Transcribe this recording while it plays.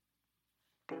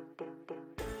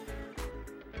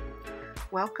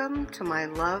Welcome to my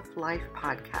Love Life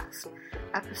podcast,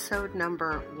 episode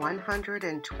number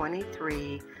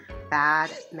 123,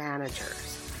 Bad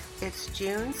Managers. It's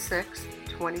June 6th,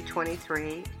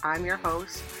 2023. I'm your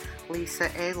host, Lisa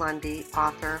A. Lundy,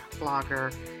 author,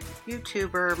 blogger,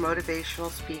 YouTuber, motivational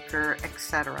speaker,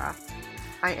 etc.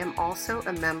 I am also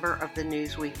a member of the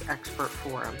Newsweek Expert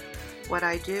Forum. What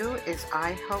I do is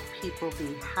I help people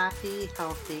be happy,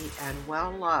 healthy, and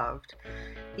well-loved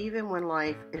even when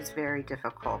life is very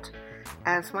difficult.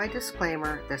 As my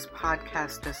disclaimer, this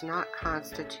podcast does not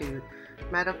constitute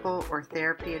medical or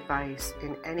therapy advice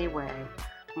in any way.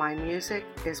 My music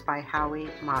is by Howie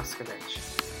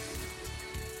Moscovich.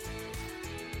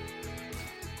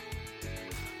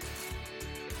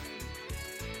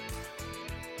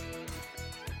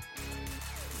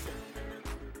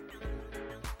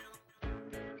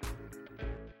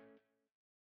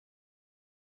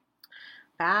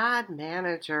 Bad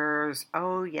managers.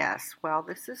 Oh, yes. Well,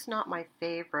 this is not my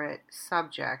favorite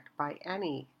subject by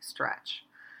any stretch.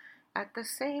 At the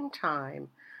same time,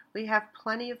 we have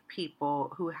plenty of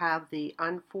people who have the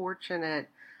unfortunate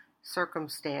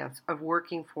circumstance of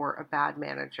working for a bad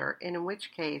manager, in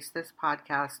which case this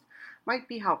podcast might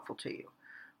be helpful to you.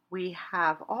 We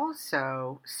have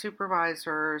also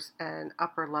supervisors and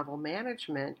upper level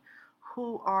management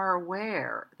who are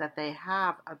aware that they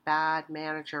have a bad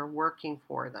manager working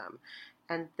for them.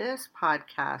 And this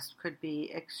podcast could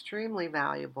be extremely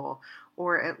valuable,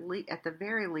 or at the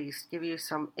very least give you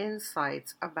some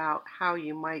insights about how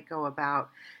you might go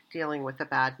about dealing with a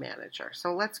bad manager.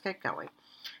 So let's get going.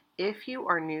 If you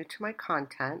are new to my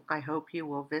content, I hope you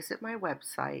will visit my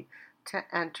website to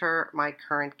enter my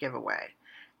current giveaway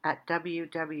at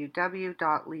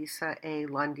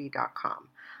www.lisaalundy.com.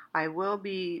 I will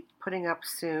be putting up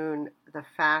soon the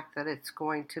fact that it's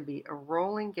going to be a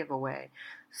rolling giveaway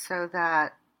so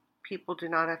that people do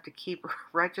not have to keep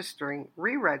re-registering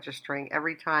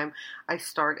every time I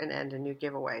start and end a new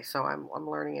giveaway. So I'm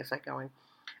learning as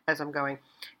I'm going.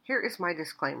 Here is my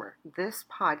disclaimer. This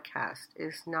podcast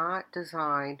is not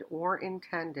designed or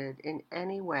intended in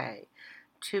any way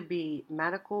to be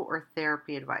medical or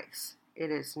therapy advice.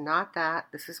 It is not that.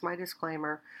 This is my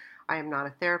disclaimer. I am not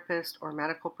a therapist or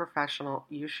medical professional.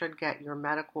 You should get your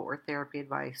medical or therapy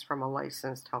advice from a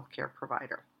licensed healthcare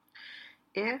provider.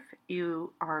 If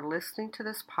you are listening to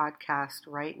this podcast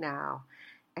right now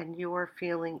and you are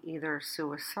feeling either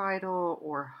suicidal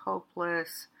or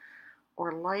hopeless,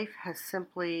 or life has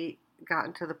simply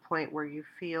gotten to the point where you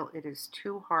feel it is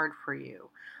too hard for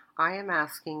you, I am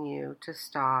asking you to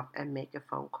stop and make a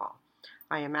phone call.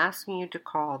 I am asking you to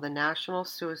call the National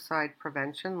Suicide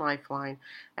Prevention Lifeline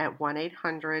at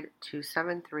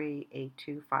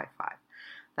 1-800-273-8255.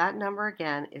 That number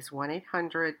again is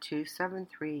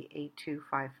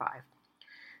 1-800-273-8255.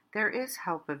 There is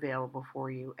help available for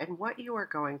you, and what you are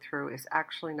going through is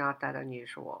actually not that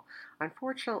unusual.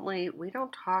 Unfortunately, we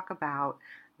don't talk about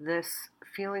this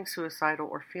feeling suicidal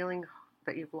or feeling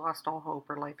that you've lost all hope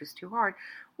or life is too hard.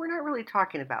 We're not really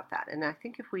talking about that, and I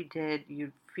think if we did,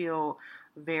 you'd feel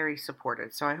very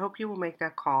supported. So I hope you will make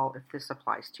that call if this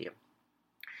applies to you.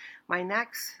 My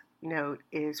next note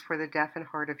is for the deaf and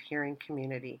hard of hearing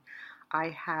community. I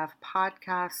have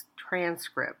podcast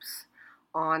transcripts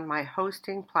on my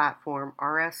hosting platform,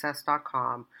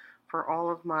 rss.com, for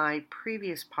all of my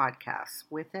previous podcasts.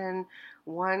 Within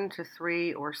 1 to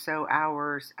 3 or so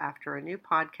hours after a new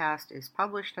podcast is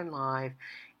published and live,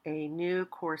 a new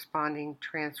corresponding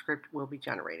transcript will be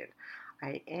generated.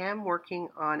 I am working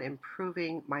on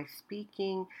improving my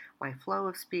speaking, my flow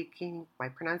of speaking, my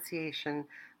pronunciation,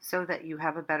 so that you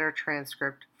have a better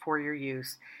transcript for your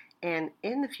use. And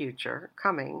in the future,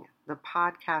 the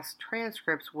podcast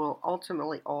transcripts will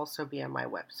ultimately also be on my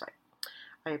website.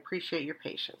 I appreciate your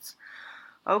patience.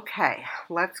 Okay,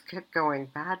 let's get going.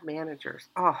 Bad managers.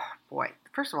 Oh, boy.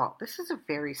 First of all, this is a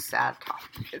very sad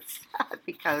topic. It's sad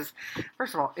because,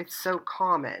 first of all, it's so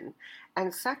common.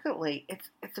 And secondly, it's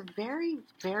a very,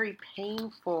 very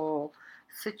painful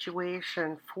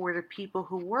situation for the people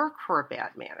who work for a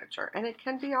bad manager. And it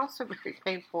can be also very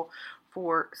painful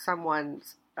for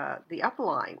someone's, the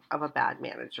upline of a bad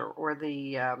manager or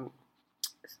the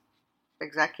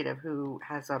executive who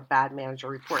has a bad manager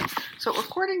report. So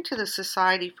according to the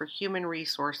Society for Human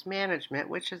Resource Management,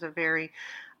 which is a very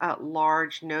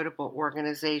large, notable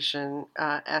organization,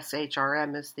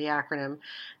 SHRM is the acronym,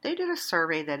 they did a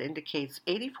survey that indicates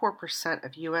 84%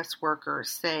 of U.S. workers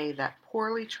say that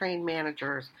poorly trained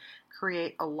managers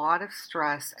create a lot of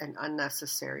stress and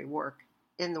unnecessary work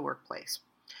in the workplace.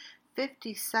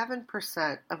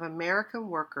 57% of American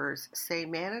workers say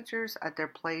managers at their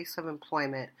place of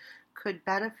employment could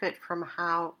benefit from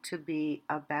how to be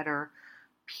a better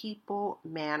people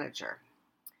manager.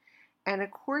 And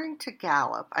according to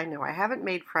Gallup, I know I haven't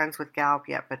made friends with Gallup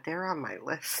yet, but they're on my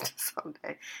list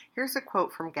someday. Here's a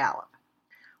quote from Gallup.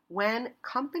 When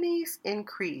companies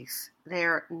increase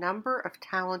their number of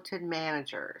talented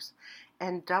managers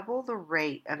and double the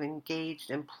rate of engaged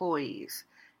employees,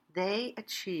 they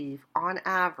achieve, on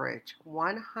average,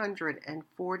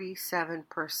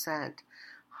 147%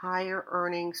 higher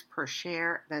earnings per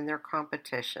share than their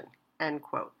competition. End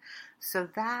quote. So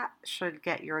that should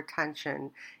get your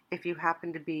attention if you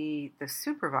happen to be the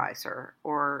supervisor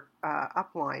or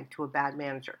upline to a bad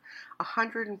manager.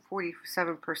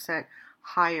 147%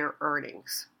 higher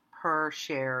earnings per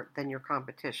share than your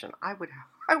competition. I would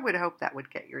hope that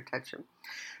would get your attention.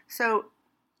 So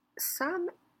some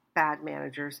bad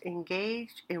managers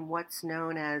engage in what's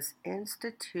known as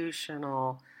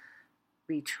institutional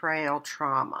betrayal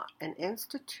trauma. And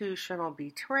institutional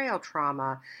betrayal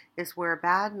trauma is where a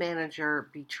bad manager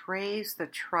betrays the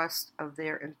trust of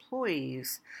their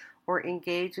employees or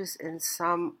engages in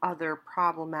some other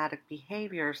problematic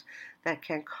behaviors that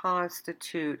can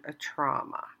constitute a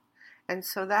trauma. And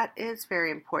so that is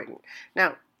very important.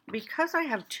 Now, because I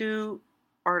have 2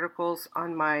 articles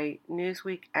on my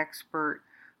Newsweek Expert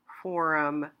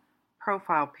Forum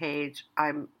profile page,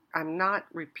 I'm not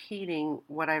repeating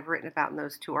what I've written about in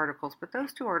those 2 articles, but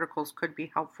those 2 articles could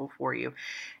be helpful for you.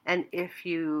 And if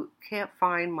you can't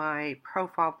find my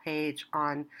profile page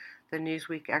on the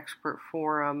Newsweek Expert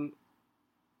Forum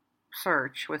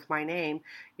search with my name,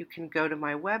 you can go to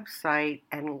my website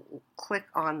and click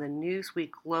on the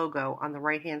Newsweek logo on the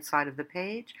right-hand side of the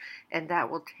page, and that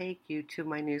will take you to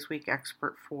my Newsweek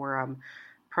Expert Forum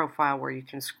profile where you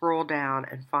can scroll down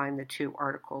and find the 2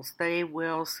 articles. They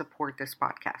will support this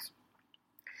podcast.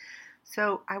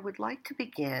 So I would like to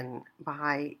begin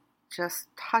by just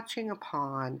touching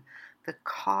upon the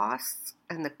costs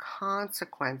and the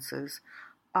consequences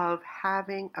of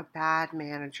having a bad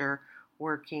manager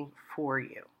working for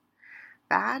you.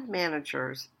 Bad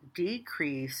managers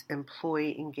decrease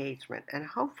employee engagement, and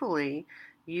hopefully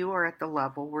you are at the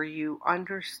level where you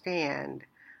understand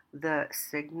the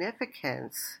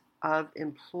significance of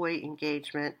employee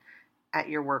engagement at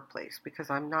your workplace, because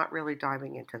I'm not really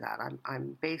diving into that.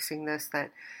 I'm basing this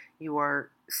that you are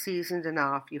seasoned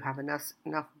enough, you have enough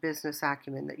business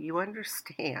acumen that you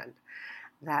understand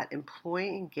that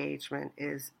employee engagement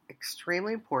is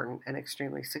extremely important and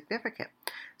extremely significant.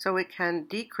 So it can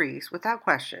decrease, without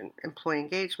question, employee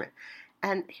engagement.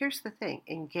 And here's the thing,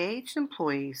 engaged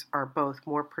employees are both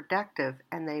more productive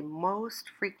and they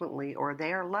most frequently, or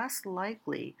they are less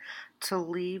likely to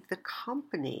leave the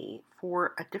company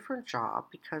for a different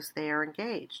job because they are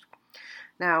engaged.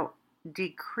 Now,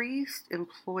 decreased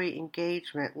employee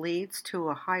engagement leads to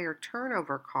a higher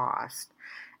turnover cost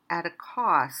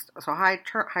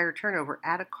higher turnover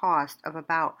at a cost of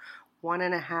about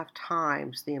 1.5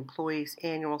 times the employee's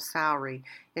annual salary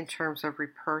in terms of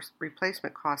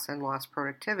replacement costs and lost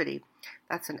productivity.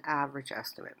 That's an average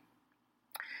estimate.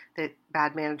 That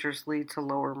bad managers lead to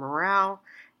lower morale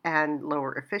and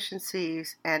lower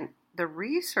efficiencies. And the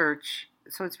research,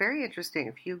 so it's very interesting.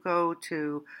 If you go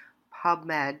to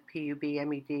PubMed,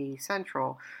 P-U-B-M-E-D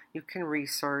Central, you can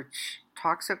research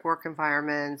toxic work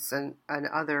environments and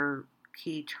other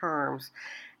key terms.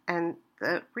 And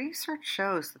the research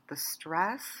shows that the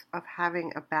stress of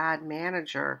having a bad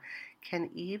manager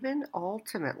can even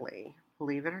ultimately,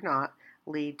 believe it or not,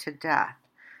 lead to death.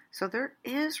 So there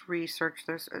is research.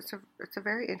 It's a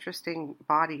very interesting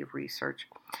body of research.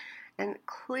 And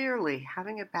clearly,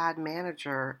 having a bad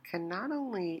manager can not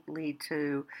only lead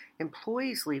to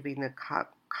employees leaving the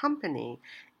company,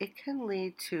 it can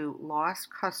lead to lost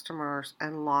customers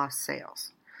and lost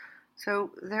sales.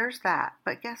 So there's that.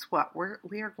 But guess what?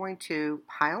 We are going to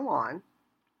pile on,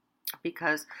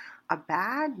 because a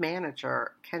bad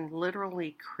manager can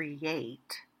literally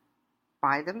create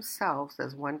by themselves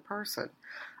as one person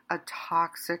a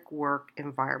toxic work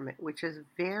environment, which is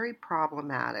very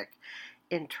problematic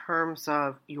in terms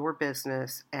of your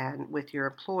business and with your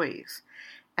employees.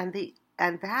 And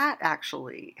that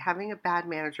actually, having a bad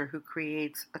manager who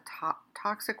creates a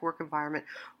toxic work environment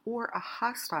or a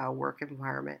hostile work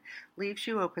environment leaves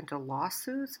you open to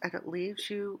lawsuits, and it leaves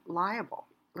you liable.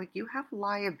 Like, you have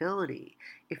liability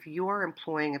if you're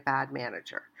employing a bad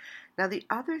manager. Now, the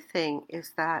other thing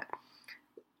is that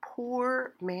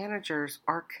poor managers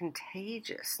are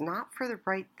contagious, not for the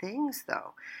right things,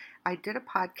 though. I did a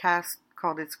podcast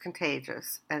called It's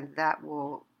Contagious, and that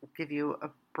will give you a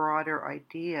broader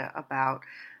idea about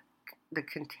the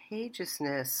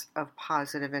contagiousness of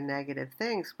positive and negative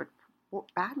things. But Well,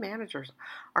 bad managers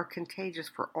are contagious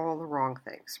for all the wrong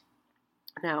things.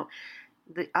 Now,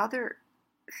 the other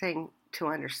thing to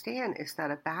understand is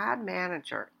that a bad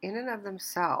manager, in and of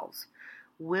themselves,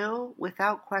 will,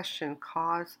 without question,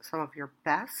 cause some of your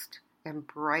best and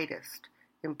brightest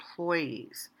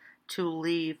employees to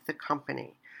leave the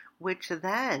company, which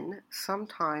then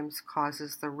sometimes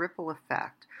causes the ripple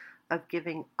effect of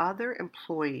giving other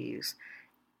employees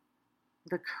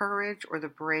the courage or the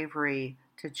bravery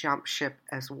to jump ship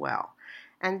as well.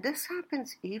 And this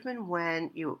happens even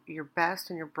when your best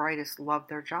and your brightest love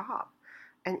their job.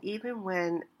 And even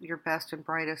when your best and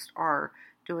brightest are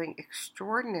doing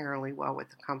extraordinarily well with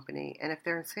the company, and if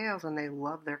they're in sales and they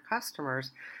love their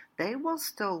customers, they will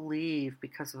still leave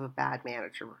because of a bad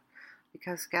manager.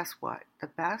 Because guess what? The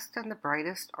best and the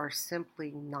brightest are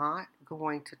simply not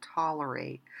going to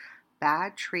tolerate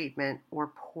bad treatment or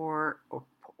poor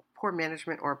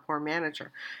management or a poor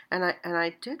manager. And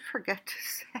I did forget to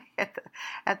say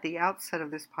at the outset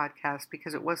of this podcast,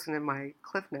 because it wasn't in my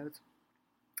cliff notes.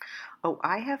 Oh,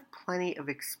 I have plenty of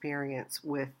experience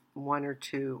with one or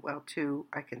two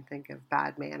I can think of,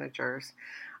 bad managers,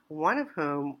 one of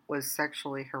whom was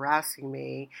sexually harassing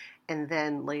me and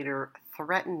then later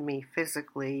threatened me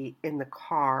physically in the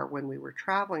car when we were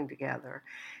traveling together.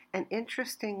 And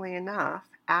interestingly enough,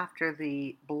 after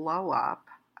the blow up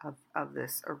of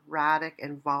this erratic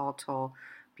and volatile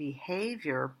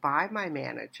behavior by my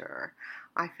manager,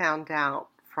 I found out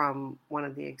from one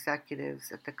of the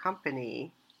executives at the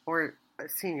company, or a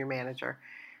senior manager,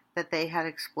 that they had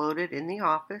exploded in the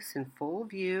office in full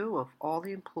view of all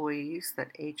the employees,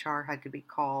 that HR had to be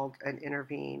called and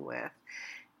intervene with.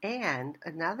 And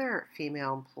another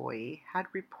female employee had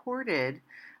reported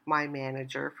my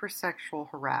manager for sexual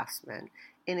harassment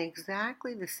in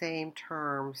exactly the same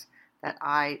terms that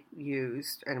I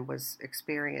used and was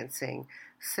experiencing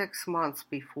 6 months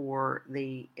before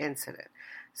the incident.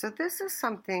 So this is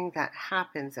something that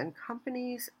happens, and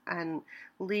companies and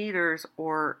leaders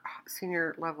or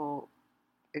senior level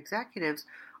executives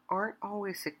aren't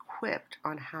always equipped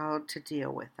on how to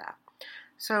deal with that.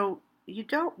 So you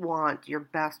don't want your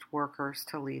best workers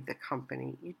to leave the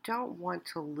company. You don't want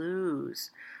to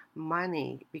lose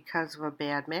money because of a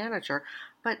bad manager,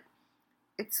 but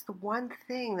it's the one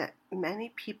thing that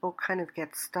many people kind of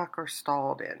get stuck or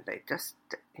stalled in. They just,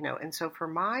 and so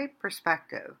from my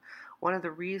perspective, one of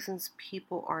the reasons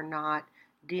people are not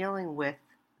dealing with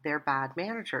their bad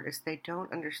manager is they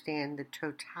don't understand the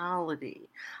totality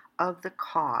of the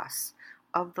costs,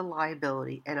 of the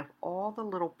liability, and of all the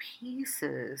little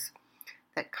pieces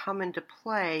that come into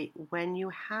play when you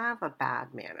have a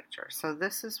bad manager. So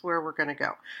this is where we're going to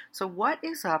go. So what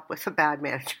is up with a bad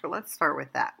manager? Let's start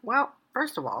with that. Well,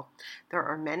 first of all, there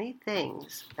are many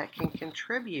things that can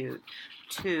contribute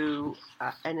to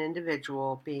an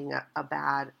individual being a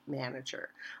bad manager.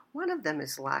 One of them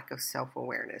is lack of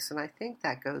self-awareness, and I think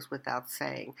that goes without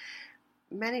saying.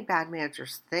 Many bad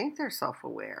managers think they're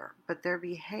self-aware, but their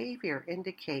behavior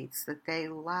indicates that they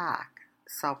lack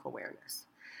self-awareness.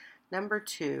 Number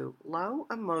 2, low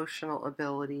emotional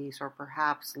abilities or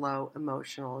perhaps low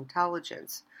emotional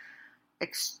intelligence.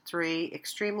 3,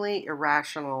 extremely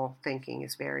irrational thinking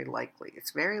is very likely.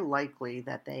 It's very likely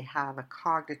that they have a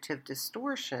cognitive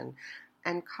distortion,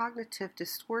 and cognitive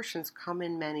distortions come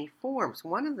in many forms.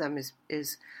 One of them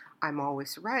is I'm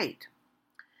always right.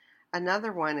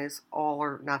 Another one is all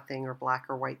or nothing or black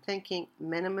or white thinking,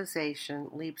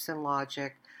 minimization, leaps in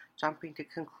logic, jumping to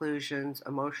conclusions,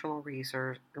 emotional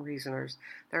reasoners.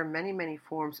 There are many, many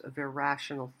forms of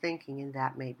irrational thinking, and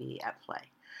that may be at play.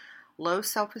 Low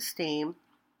self-esteem,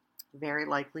 very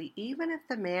likely, even if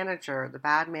the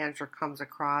bad manager comes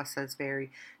across as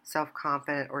very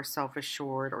self-confident or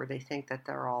self-assured, or they think that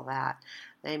they're all that,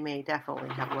 they may definitely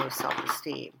have low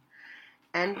self-esteem.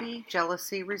 Envy,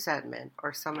 jealousy, resentment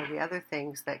are some of the other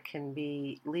things that can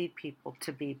lead people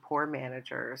to be poor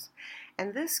managers.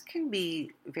 And this can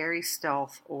be very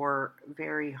stealth or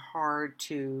very hard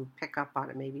to pick up on.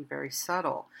 It may be very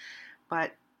subtle.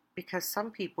 But because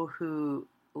some people who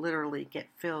literally get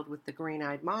filled with the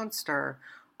green-eyed monster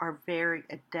are very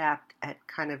adept at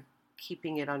kind of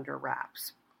keeping it under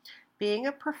wraps. Being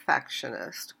a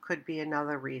perfectionist could be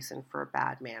another reason for a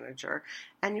bad manager,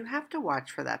 and you have to watch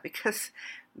for that because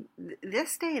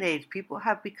this day and age, people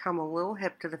have become a little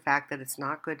hip to the fact that it's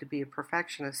not good to be a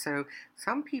perfectionist. So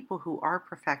some people who are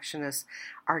perfectionists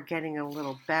are getting a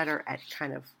little better at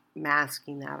kind of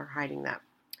masking that or hiding that.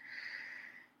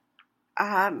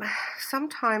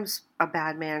 Sometimes a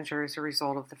bad manager is a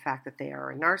result of the fact that they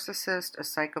are a narcissist, a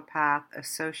psychopath, a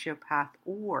sociopath,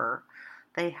 or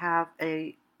they have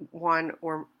one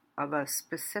or of a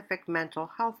specific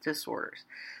mental health disorders.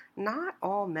 not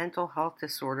all mental health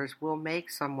disorders will make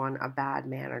someone a bad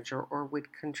manager or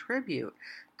would contribute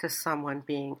to someone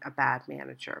being a bad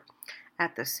manager.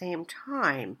 At the same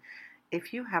time,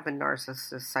 if you have a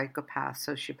narcissist, psychopath,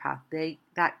 sociopath,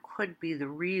 that could be the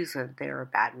reason they're a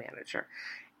bad manager.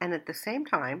 And at the same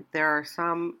time, there are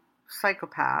some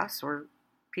psychopaths or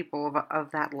people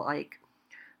of that like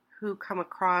who come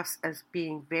across as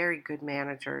being very good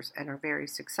managers and are very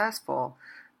successful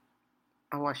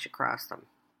unless you cross them.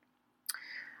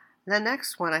 The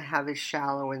next one I have is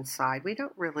shallow inside. We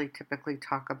don't really typically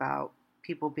talk about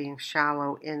people being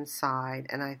shallow inside,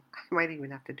 and I might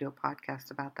even have to do a podcast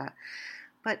about that.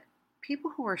 But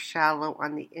people who are shallow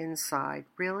on the inside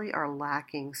really are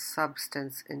lacking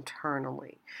substance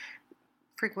internally,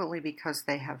 frequently because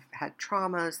they have had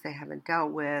traumas they haven't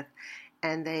dealt with,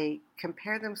 and they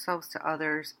compare themselves to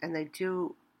others, and they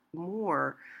do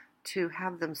more to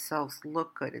have themselves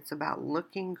look good. It's about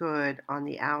looking good on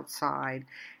the outside,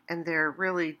 and they're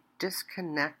really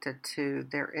disconnected to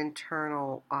their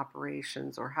internal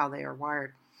operations or how they are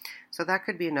wired. So that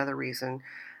could be another reason.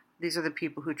 These are the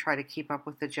people who try to keep up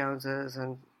with the Joneses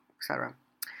and etc.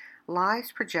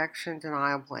 Lies, projection,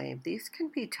 denial, blame. These can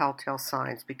be telltale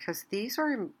signs because these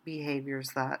are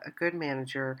behaviors that a good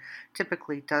manager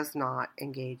typically does not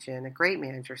engage in. A great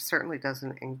manager certainly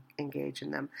doesn't engage in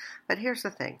them. But here's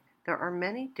the thing. There are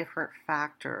many different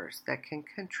factors that can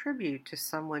contribute to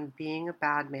someone being a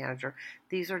bad manager.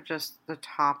 These are just the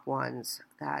top ones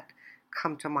that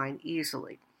come to mind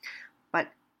easily. But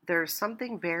there's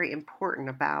something very important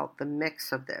about the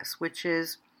mix of this, which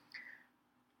is,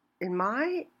 in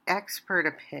my expert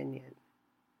opinion,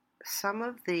 some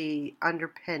of the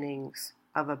underpinnings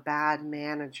of a bad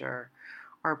manager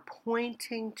are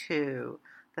pointing to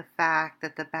the fact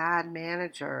that the bad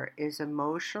manager is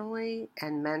emotionally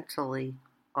and mentally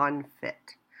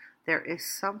unfit. There is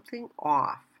something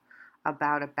off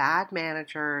about a bad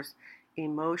manager's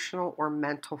emotional or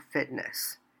mental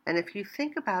fitness. And if you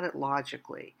think about it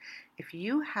logically, if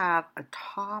you have a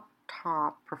top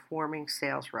performing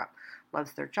sales rep,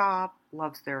 loves their job,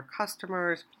 loves their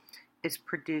customers, is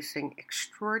producing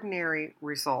extraordinary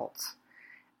results,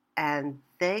 and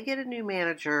they get a new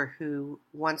manager who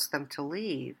wants them to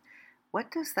leave, what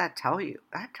does that tell you?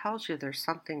 That tells you there's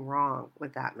something wrong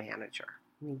with that manager.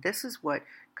 I mean, this is what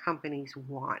companies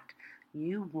want.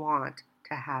 You want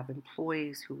to have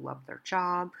employees who love their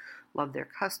job, love their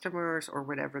customers or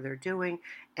whatever they're doing,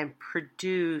 and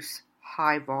produce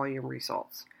high volume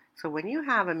results. So when you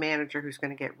have a manager who's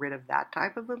going to get rid of that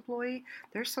type of employee,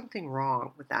 there's something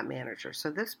wrong with that manager. So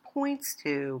this points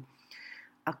to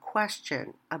a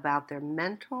question about their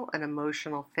mental and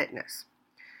emotional fitness.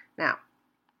 Now,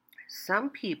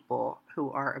 some people who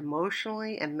are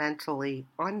emotionally and mentally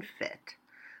unfit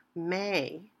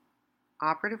may,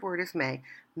 operative word is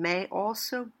may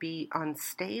also be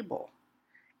unstable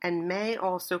and may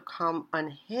also come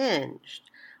unhinged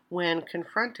when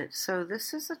confronted. So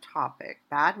this is a topic,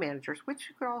 bad managers, which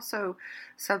you could also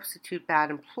substitute bad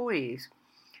employees,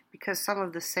 because some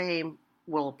of the same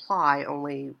will apply,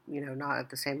 only, not at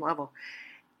the same level,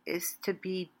 is to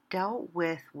be dealt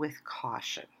with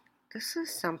caution. This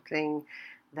is something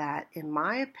that, in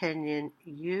my opinion,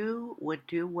 you would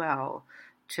do well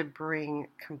to bring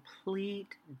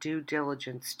complete due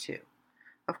diligence to.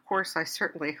 Of course, I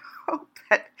certainly hope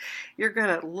that you're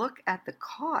going to look at the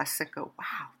costs and go,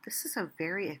 wow, this is a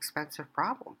very expensive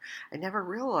problem. I never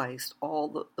realized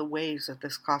all the ways that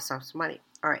this costs us money.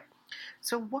 All right,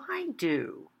 so why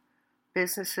do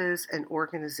businesses and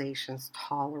organizations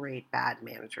tolerate bad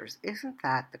managers? Isn't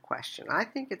that the question? I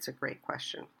think it's a great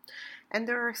question. And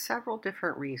there are several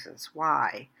different reasons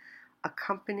why a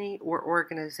company or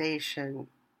organization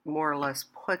more or less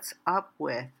puts up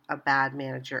with a bad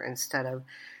manager instead of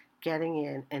getting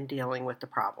in and dealing with the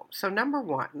problem. So not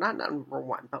number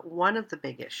one, but one of the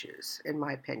big issues, in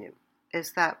my opinion,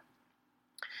 is that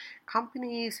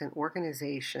companies and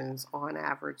organizations on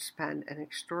average spend an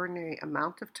extraordinary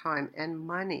amount of time and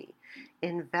money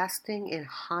investing in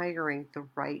hiring the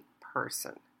right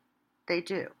person. They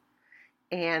do.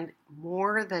 And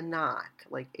more than not,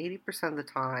 like 80% of the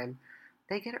time,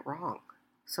 they get it wrong.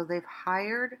 So they've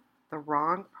hired the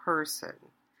wrong person,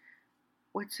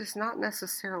 which is not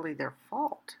necessarily their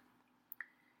fault.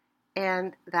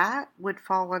 And that would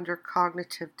fall under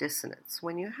cognitive dissonance.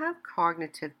 When you have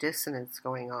cognitive dissonance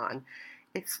going on,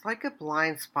 it's like a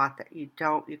blind spot that you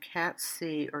can't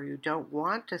see, or you don't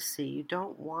want to see. You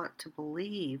don't want to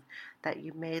believe that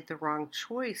you made the wrong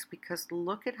choice, because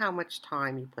look at how much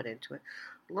time you put into it.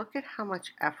 Look at how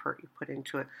much effort you put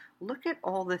into it. Look at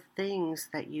all the things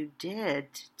that you did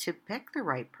to pick the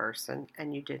right person,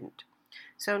 and you didn't.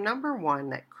 So, number one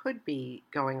that could be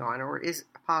going on, or is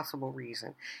a possible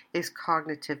reason, is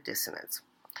cognitive dissonance.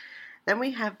 Then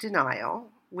we have denial,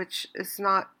 which is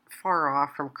not far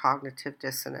off from cognitive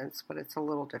dissonance, but it's a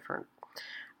little different.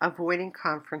 Avoiding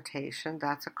confrontation,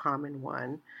 that's a common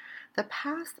one. The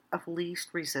path of least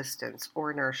resistance, or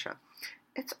inertia.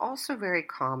 It's also very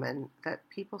common that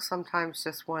people sometimes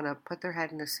just want to put their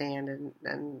head in the sand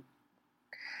and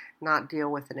not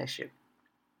deal with an issue.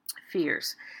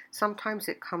 Fears. Sometimes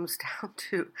it comes down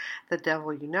to the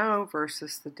devil you know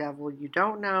versus the devil you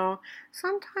don't know.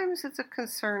 Sometimes it's a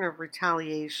concern of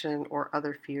retaliation or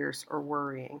other fears or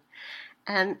worrying.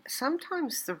 And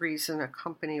sometimes the reason a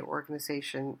company or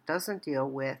organization doesn't deal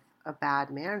with a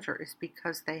bad manager is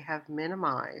because they have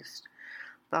minimized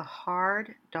the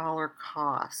hard dollar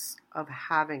costs of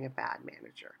having a bad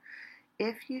manager.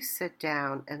 If you sit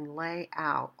down and lay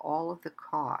out all of the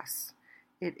costs,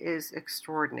 it is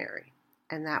extraordinary,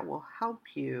 and that will help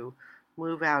you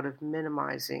move out of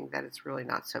minimizing that it's really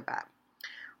not so bad.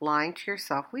 Lying to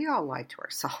yourself, we all lie to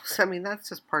ourselves. I mean, that's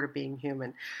just part of being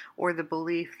human. Or the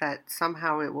belief that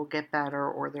somehow it will get better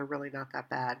or they're really not that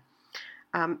bad.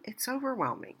 It's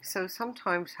overwhelming. So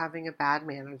sometimes having a bad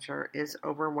manager is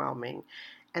overwhelming,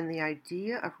 and the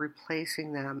idea of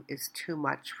replacing them is too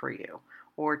much for you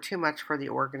or too much for the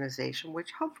organization,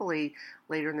 which hopefully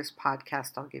later in this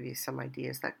podcast I'll give you some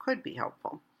ideas that could be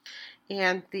helpful.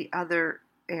 And the other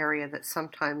area that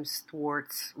sometimes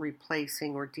thwarts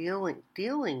replacing or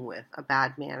dealing with a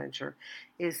bad manager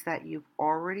is that you've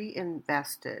already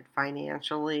invested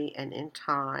financially and in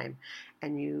time,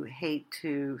 and you hate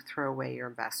to throw away your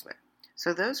investment.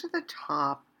 So those are the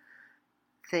top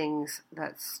things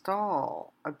that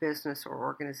stall a business or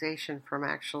organization from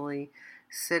actually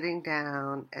sitting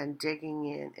down and digging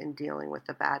in and dealing with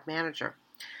a bad manager.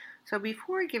 So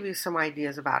before I give you some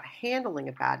ideas about handling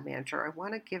a bad manager, I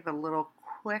want to give a little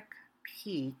quick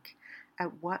peek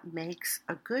at what makes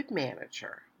a good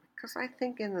manager, because I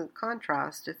think in the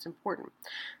contrast it's important.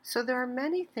 So there are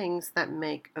many things that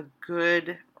make a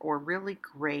good or really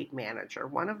great manager,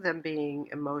 one of them being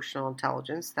emotional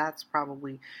intelligence. That's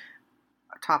probably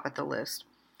top of the list.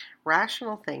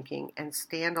 Rational thinking and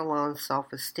standalone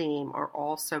self-esteem are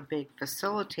also big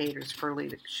facilitators for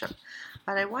leadership.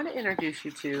 But I want to introduce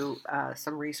you to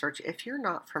some research, if you're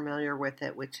not familiar with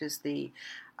it, which is the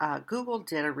Google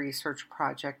did a research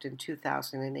project in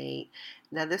 2008.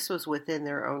 Now, this was within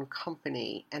their own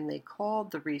company, and they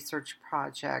called the research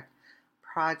project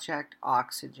Project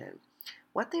Oxygen.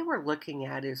 What they were looking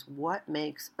at is what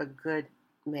makes a good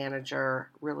manager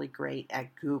really great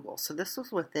at Google. So this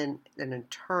was within an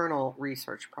internal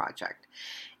research project.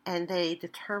 And they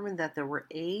determined that there were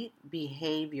 8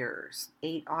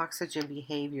 oxygen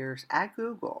behaviors at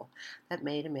Google that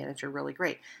made a manager really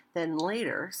great. Then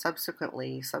later, subsequent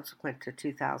to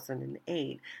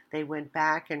 2008, they went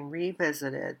back and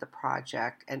revisited the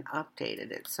project and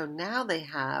updated it. So now they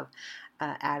have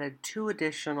added 2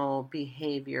 additional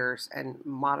behaviors and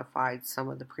modified some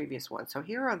of the previous ones. So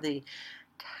here are the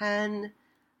 10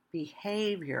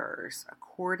 behaviors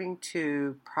according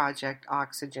to Project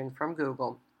Oxygen from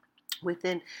Google.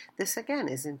 Within this, again,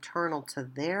 is internal to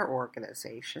their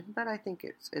organization, but I think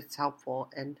it's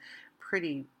helpful and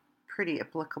pretty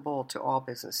applicable to all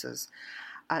businesses.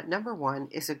 Number 1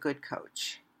 is a good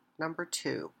coach. Number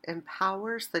 2,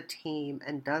 empowers the team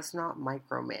and does not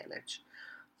micromanage.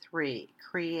 3,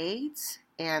 creates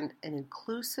an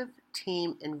inclusive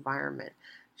team environment,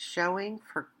 showing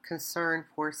for concern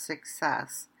for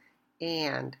success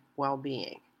and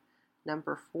well-being.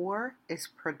 Number 4 is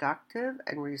productive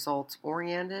and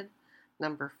results-oriented.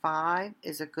 Number 5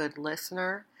 is a good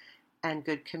listener and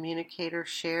good communicator,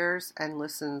 shares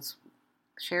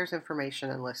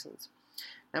information and listens.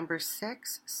 Number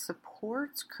 6,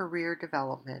 supports career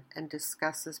development and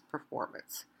discusses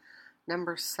performance.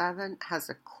 Number 7, has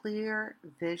a clear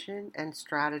vision and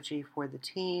strategy for the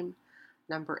team.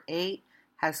 Number 8,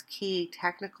 has key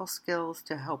technical skills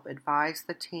to help advise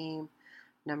the team.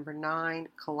 Number 9,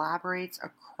 collaborates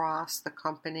across the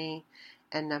company.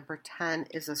 And number 10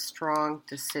 is a strong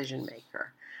decision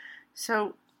maker.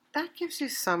 So that gives you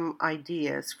some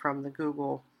ideas from the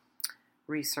Google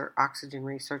Oxygen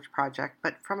Research Project.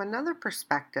 But from another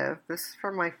perspective, this is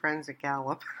from my friends at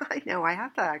Gallup. I know I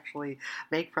have to actually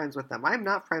make friends with them. I'm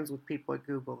not friends with people at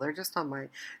Google. They're just on my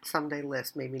someday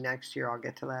list. Maybe next year I'll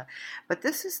get to that. But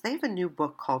they have a new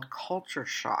book called Culture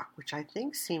Shock, which I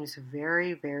think seems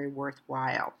very, very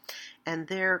worthwhile. And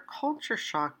their Culture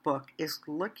Shock book is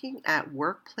looking at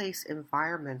workplace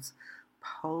environments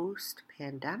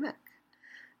post-pandemic.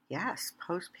 Yes,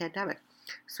 post-pandemic.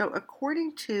 So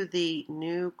according to the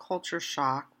new Culture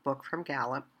Shock book from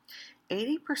Gallup,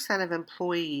 80% of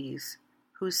employees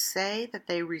who say that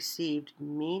they received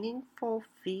meaningful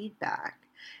feedback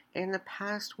in the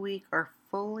past week are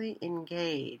fully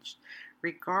engaged,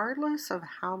 regardless of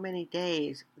how many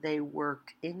days they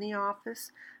worked in the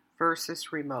office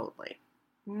versus remotely.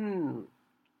 80%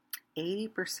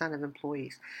 of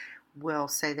employees will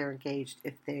say they're engaged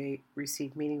if they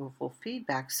receive meaningful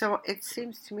feedback. So it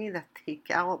seems to me that the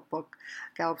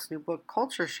Gallup's new book,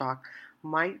 Culture Shock,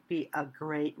 might be a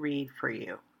great read for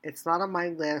you. It's not on my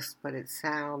list, but it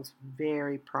sounds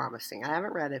very promising. I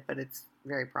haven't read it, but it's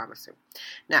very promising.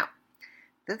 Now,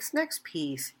 this next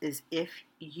piece is if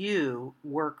you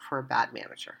work for a bad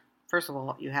manager. First of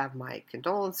all, you have my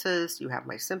condolences, you have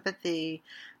my sympathy,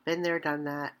 been there, done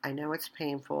that. I know it's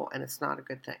painful and it's not a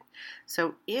good thing.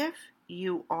 So if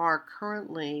you are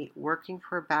currently working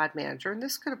for a bad manager, and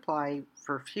this could apply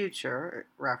for future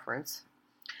reference,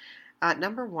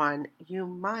 number one, you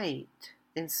might,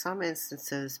 in some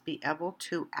instances, be able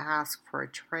to ask for a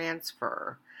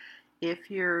transfer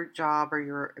if your job or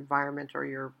your environment or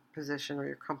your position or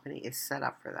your company is set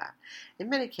up for that. In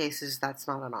many cases, that's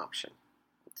not an option.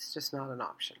 It's just not an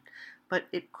option. But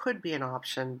it could be an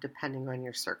option depending on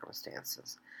your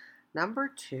circumstances. Number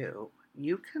two,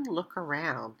 you can look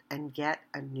around and get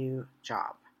a new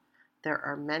job. There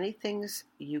are many things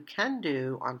you can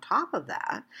do on top of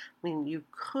that. I mean, you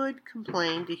could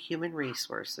complain to human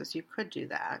resources. You could do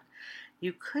that.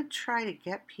 You could try to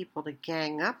get people to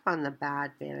gang up on the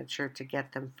bad manager to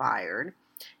get them fired.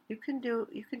 You can do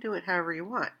it however you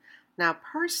want. Now,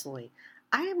 personally,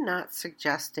 I am not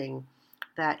suggesting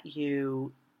that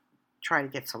you try to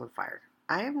get someone fired.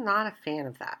 I am not a fan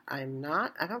of that. I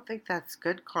don't think that's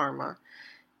good karma.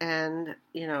 And,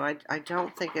 I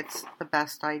don't think it's the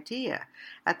best idea.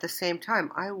 At the same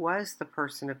time, I was the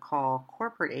person to call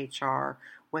corporate HR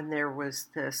when there was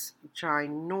this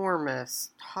ginormous,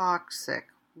 toxic,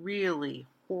 really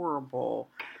horrible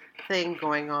thing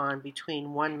going on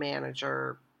between one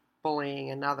manager bullying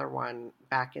another one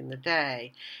back in the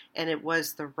day. And it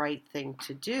was the right thing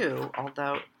to do,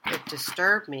 although it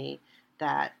disturbed me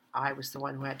that I was the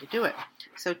one who had to do it.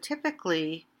 So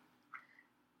typically,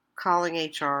 calling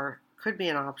HR could be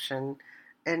an option,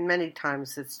 and many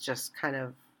times it's just kind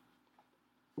of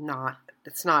not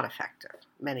effective.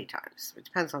 Many times. It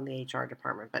depends on the HR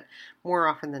department, but more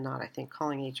often than not, I think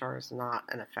calling HR is not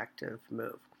an effective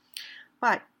move.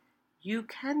 But you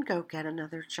can go get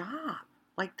another job.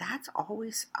 Like, that's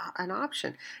always an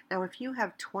option. Now, if you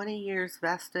have 20 years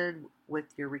vested with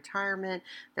your retirement,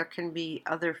 there can be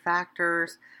other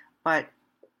factors, but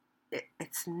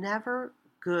it's never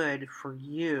good for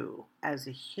you as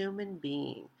a human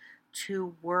being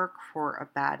to work for a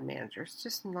bad manager. It's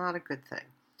just not a good thing.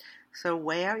 So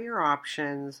weigh out your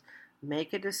options,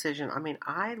 make a decision. I mean,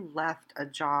 I left a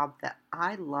job that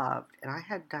I loved, and I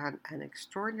had done an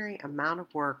extraordinary amount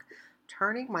of work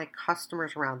turning my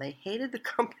customers around. They hated the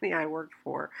company I worked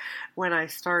for when I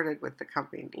started with the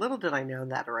company. Little did I know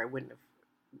that, or I wouldn't have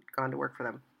gone to work for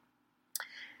them.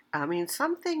 I mean,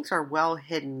 some things are well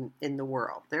hidden in the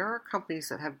world. There are companies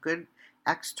that have good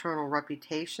external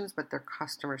reputations, but their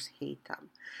customers hate them.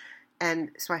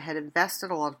 And so I had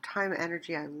invested a lot of time and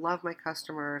energy. I love my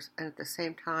customers. And at the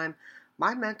same time,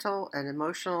 my mental and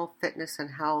emotional fitness and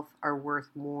health are worth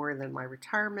more than my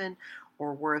retirement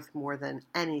or worth more than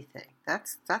anything.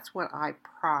 That's what I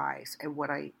prize and what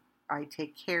I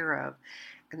take care of.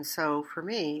 And so for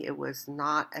me, it was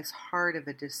not as hard of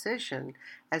a decision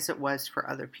as it was for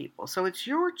other people. So it's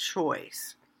your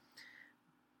choice.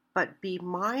 But be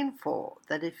mindful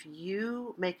that if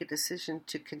you make a decision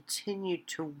to continue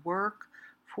to work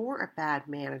for a bad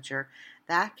manager,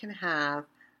 that can have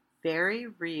very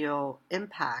real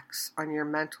impacts on your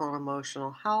mental and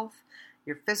emotional health,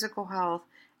 your physical health.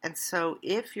 And so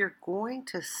if you're going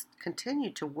to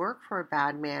continue to work for a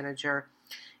bad manager,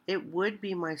 it would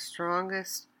be my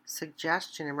strongest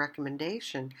suggestion and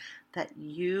recommendation that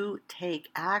you take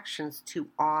actions to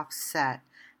offset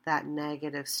that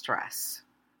negative stress.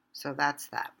 So that's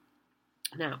that.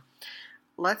 Now,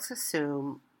 let's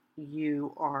assume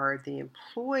you are the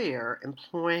employer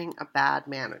employing a bad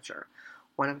manager.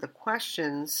 One of the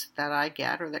questions that I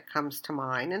get or that comes to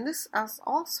mind, and this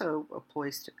also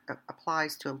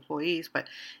applies to employees, but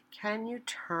can you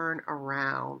turn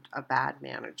around a bad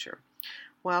manager?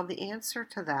 Well, the answer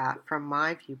to that, from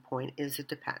my viewpoint, is it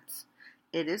depends.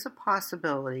 It is a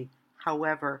possibility.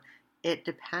 However, it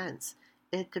depends.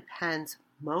 It depends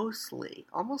mostly,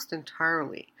 almost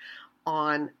entirely,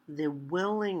 on the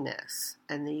willingness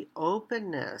and the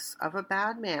openness of a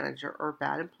bad manager or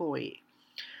bad employee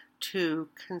to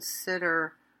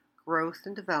consider growth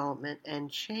and development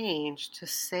and change to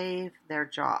save their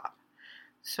job.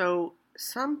 So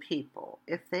some people,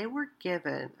 if they were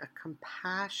given a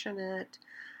compassionate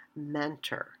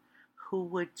mentor who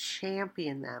would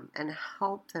champion them and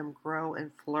help them grow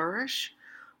and flourish,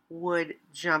 would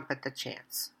jump at the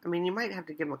chance. I mean, you might have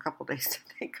to give them a couple days to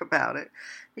think about it,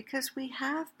 because we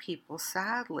have people,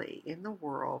 sadly, in the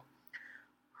world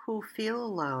who feel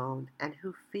alone and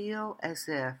who feel as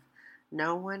if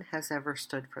no one has ever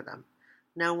stood for them.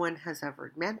 No one has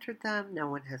ever mentored them. No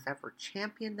one has ever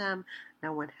championed them.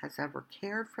 No one has ever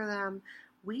cared for them.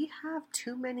 We have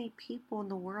too many people in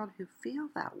the world who feel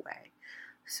that way.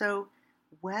 So,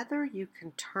 whether you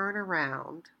can turn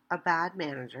around a bad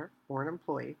manager or an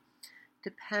employee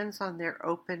depends on their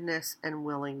openness and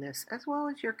willingness, as well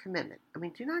as your commitment. I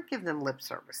mean, do not give them lip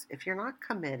service. If you're not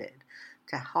committed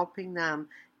to helping them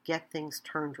get things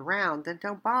turned around, then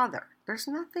don't bother. There's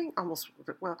nothing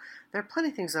well, there are plenty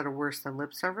of things that are worse than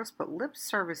lip service, but lip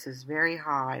service is very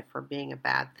high for being a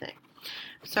bad thing.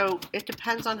 So it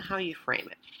depends on how you frame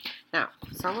it. Now,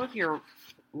 some of your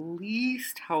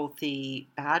least healthy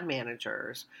bad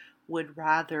managers would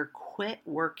rather quit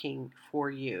working for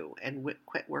you and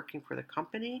quit working for the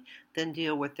company than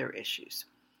deal with their issues.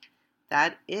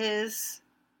 That's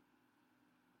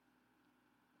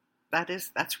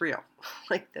real.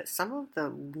 Like this, some of the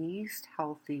least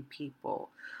healthy people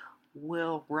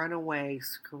will run away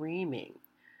screaming,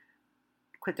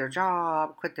 quit their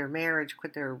job, quit their marriage,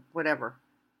 quit their whatever,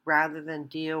 rather than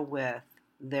deal with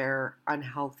their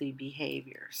unhealthy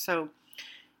behavior. So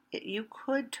you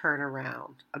could turn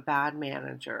around a bad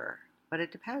manager, but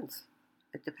it depends.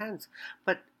 It depends.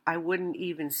 But I wouldn't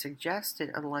even suggest it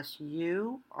unless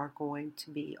you are going to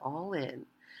be all in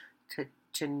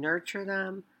to nurture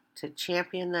them, to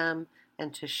champion them,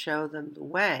 and to show them the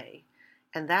way.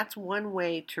 And that's one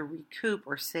way to recoup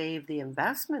or save the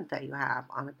investment that you have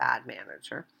on a bad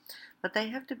manager. But they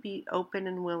have to be open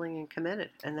and willing and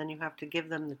committed. And then you have to give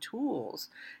them the tools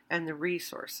and the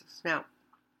resources. Now,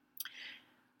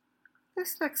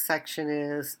 this next section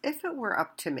is, if it were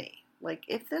up to me, like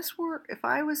if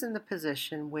I was in the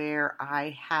position where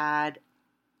I had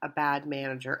a bad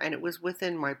manager and it was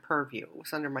within my purview, it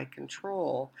was under my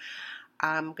control,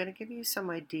 I'm going to give you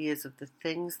some ideas of the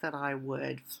things that I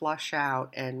would flush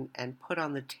out and put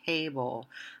on the table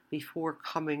before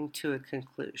coming to a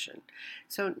conclusion.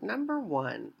 So number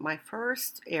one, my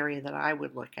first area that I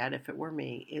would look at if it were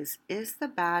me is the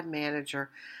bad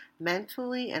manager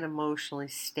mentally and emotionally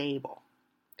stable?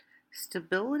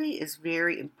 Stability is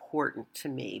very important to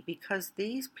me because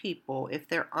these people, if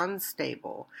they're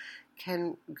unstable,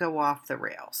 can go off the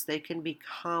rails. They can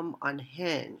become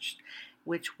unhinged,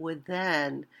 which would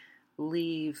then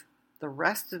leave the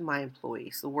rest of my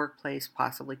employees, the workplace,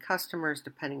 possibly customers,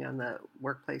 depending on the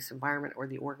workplace environment or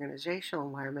the organizational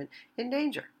environment, in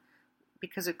danger,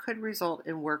 because it could result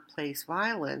in workplace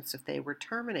violence if they were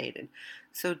terminated.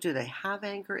 So do they have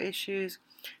anger issues?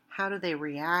 How do they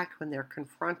react when they're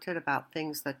confronted about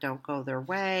things that don't go their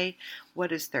way?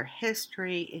 What is their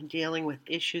history in dealing with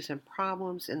issues and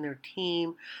problems in their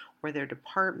team or their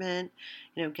department?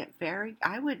 If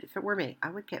it were me, I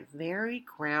would get very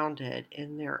grounded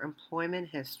in their employment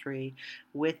history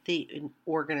with the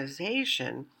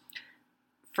organization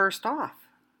first off,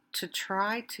 to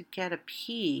try to get a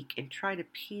peek and try to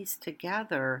piece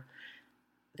together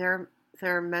their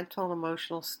mental and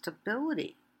emotional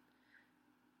stability.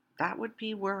 That would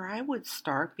be where I would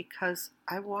start, because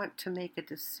I want to make a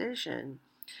decision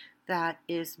that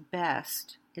is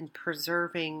best in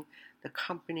preserving the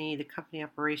company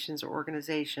operations or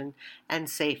organization, and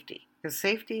safety. Because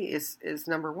safety is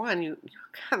number one. You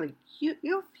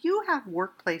have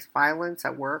workplace violence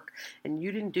at work and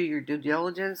you didn't do your due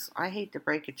diligence, I hate to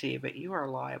break it to you, but you are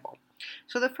liable.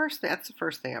 So that's the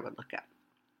first thing I would look at.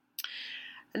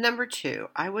 And number two,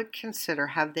 I would consider,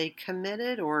 have they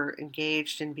committed or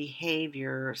engaged in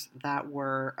behaviors that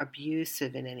were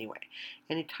abusive in any way?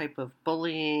 Any type of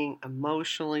bullying,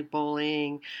 emotionally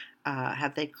bullying?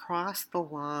 Have they crossed the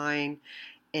line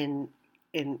in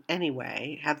any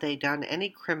way? Have they done any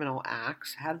criminal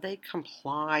acts? Have they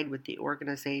complied with the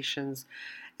organization's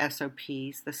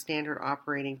SOPs, the standard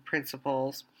operating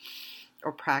principles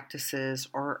or practices,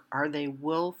 or are they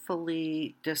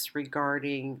willfully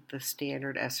disregarding the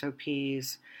standard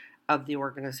SOPs of the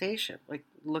organization? Like,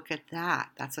 look at that.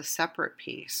 That's a separate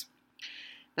piece.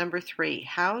 Number three,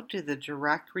 how do the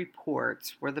direct reports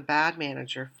for the bad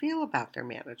manager feel about their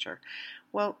manager?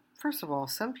 Well, first of all,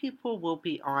 some people will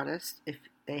be honest if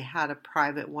they had a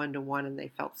private one-to-one and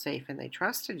they felt safe and they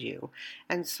trusted you.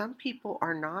 And some people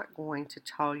are not going to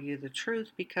tell you the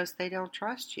truth because they don't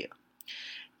trust you.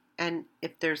 And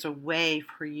if there's a way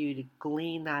for you to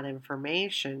glean that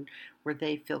information where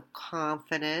they feel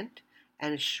confident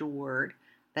and assured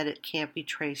that it can't be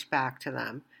traced back to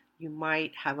them, you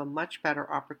might have a much better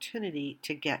opportunity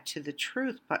to get to the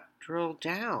truth, but drill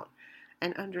down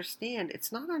and understand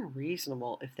it's not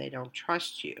unreasonable if they don't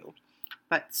trust you,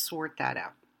 but sort that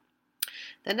out.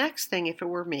 The next thing, if it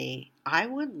were me, I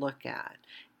would look at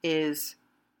is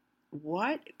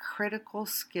what critical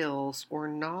skills or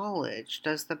knowledge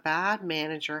does the bad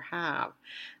manager have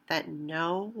that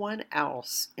no one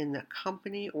else in the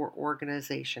company or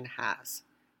organization has,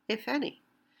 if any?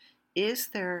 Is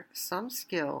there some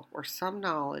skill or some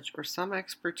knowledge or some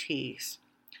expertise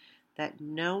that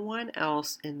no one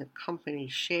else in the company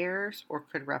shares or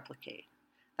could replicate?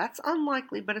 That's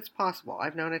unlikely, but it's possible.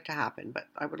 I've known it to happen, but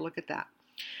I would look at that.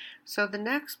 So the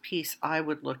next piece I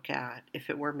would look at, if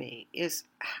it were me, is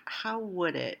how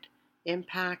would it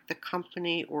impact the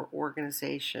company or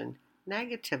organization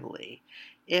negatively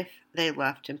if they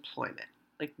left employment?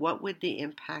 Like, what would the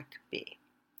impact be?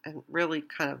 And really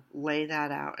kind of lay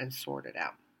that out and sort it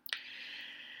out.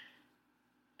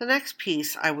 The next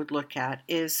piece I would look at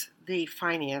is the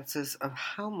finances of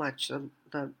how much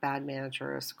the bad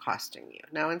manager is costing you.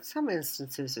 Now, in some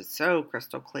instances, it's so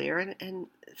crystal clear, and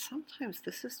sometimes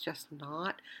this is just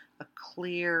not a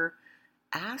clear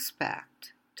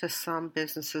aspect to some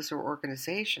businesses or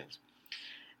organizations.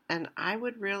 And I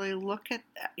would really look at,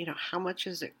 how much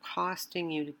is it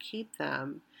costing you to keep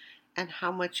them, and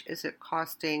how much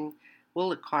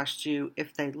will it cost you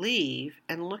if they leave,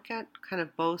 and look at kind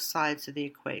of both sides of the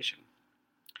equation.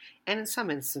 And in some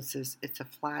instances, it's a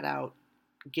flat out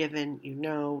given, you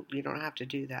don't have to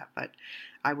do that, but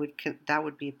that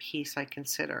would be a piece I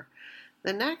consider.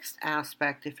 The next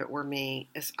aspect, if it were me,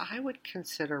 is I would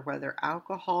consider whether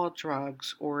alcohol,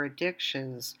 drugs, or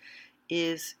addictions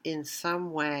is in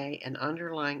some way an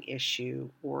underlying issue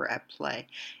or at play.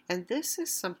 And this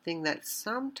is something that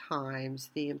sometimes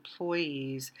the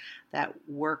employees that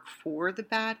work for the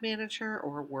bad manager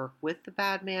or work with the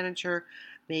bad manager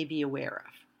may be aware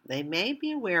of. They may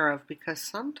be aware of because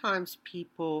sometimes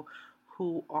people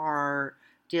who are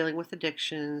dealing with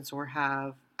addictions or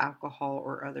have alcohol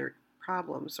or other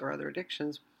problems or other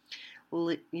addictions,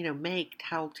 make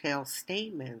telltale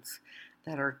statements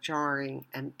that are jarring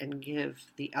and give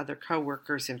the other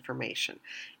coworkers information.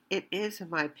 It is,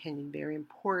 in my opinion, very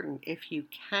important if you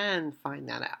can find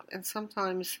that out. And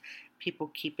sometimes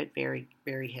people keep it very,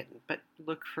 very hidden. But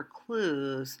look for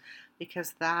clues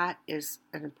because that is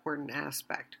an important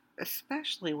aspect,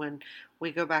 especially when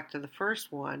we go back to the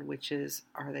first one, which is,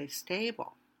 are they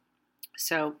stable?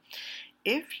 So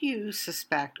if you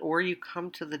suspect or you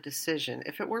come to the decision,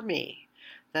 if it were me,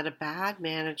 that a bad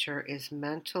manager is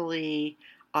mentally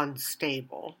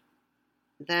unstable,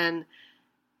 then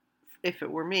if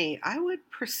it were me, I would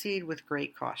proceed with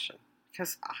great caution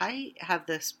because I have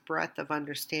this breadth of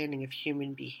understanding of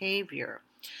human behavior.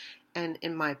 And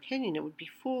in my opinion, it would be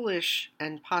foolish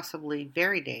and possibly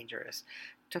very dangerous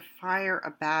to fire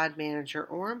a bad manager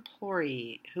or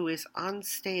employee who is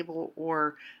unstable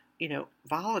or,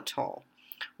 volatile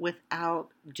without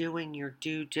doing your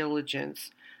due diligence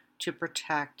to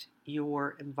protect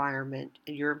your environment,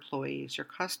 your employees, your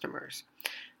customers.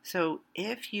 So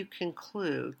if you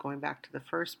conclude, going back to the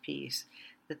first piece,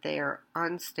 that they are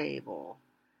unstable,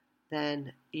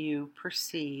 then you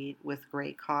proceed with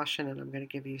great caution, and I'm going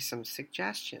to give you some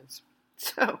suggestions.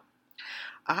 So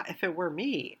if it were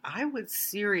me, I would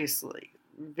seriously,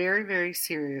 very, very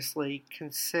seriously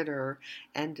consider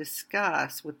and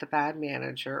discuss with the bad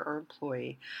manager or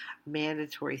employee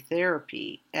mandatory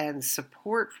therapy and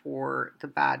support for the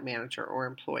bad manager or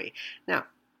employee. Now,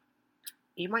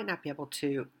 you might not be able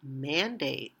to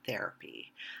mandate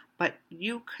therapy, but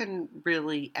you can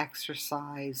really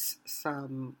exercise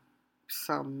some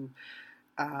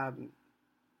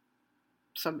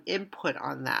input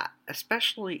on that,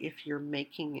 especially if you're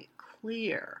making it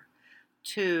clear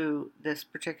to this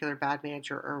particular bad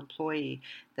manager or employee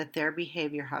that their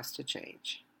behavior has to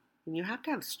change. And you have to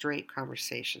have straight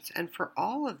conversations. And for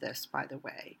all of this, by the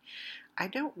way, I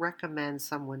don't recommend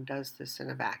someone does this in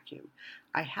a vacuum.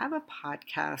 I have a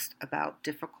podcast about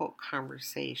difficult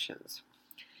conversations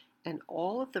and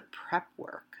all of the prep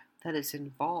work that is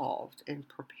involved in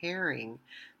preparing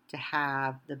to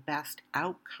have the best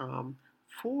outcome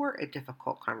for a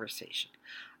difficult conversation.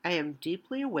 I am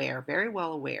deeply aware, very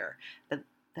well aware,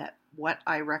 that what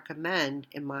I recommend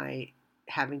in my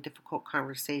Having Difficult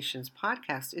Conversations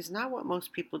podcast is not what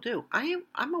most people do.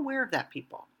 I'm aware of that,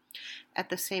 people. At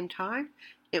the same time,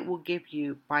 it will give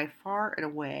you by far and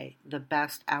away the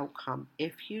best outcome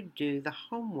if you do the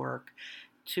homework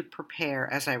to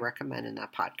prepare as I recommend in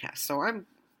that podcast. So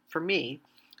for me,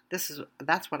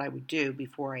 that's what I would do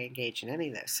before I engage in any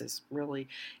of this, is really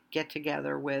get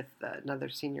together with another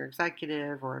senior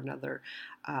executive or another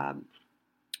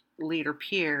leader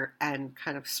peer and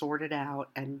kind of sort it out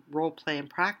and role play and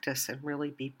practice and really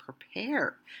be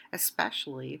prepared,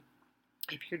 especially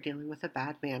if you're dealing with a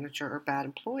bad manager or bad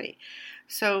employee.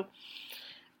 So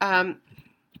um,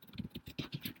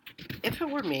 if it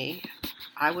were me,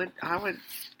 I would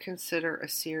consider a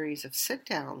series of sit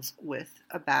downs with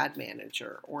a bad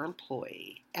manager or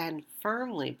employee, and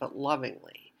firmly but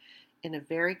lovingly, in a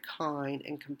very kind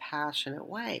and compassionate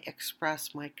way,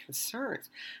 express my concerns,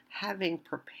 having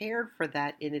prepared for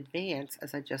that in advance,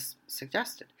 as I just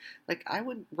suggested. Like, I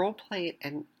would role play it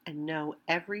and know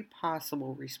every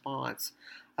possible response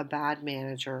a bad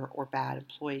manager or bad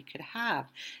employee could have.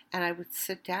 And I would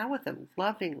sit down with them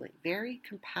lovingly, very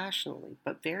compassionately,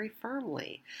 but very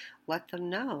firmly, let them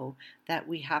know that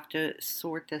we have to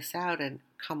sort this out and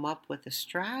come up with a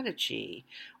strategy,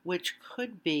 which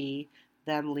could be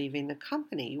them leaving the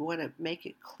company. You want to make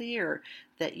it clear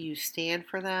that you stand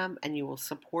for them and you will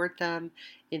support them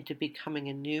into becoming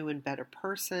a new and better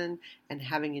person and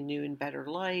having a new and better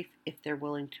life if they're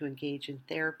willing to engage in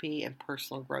therapy and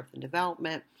personal growth and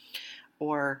development,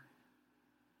 or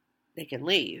they can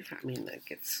leave. I mean, like,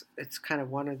 it's kind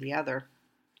of one or the other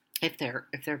if they're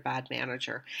a bad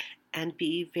manager, and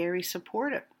be very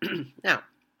supportive. Now,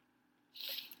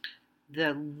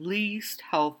 the least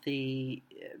healthy,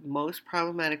 most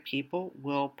problematic people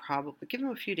will probably give them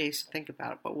a few days to think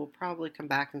about it, but will probably come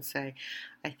back and say,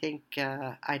 I think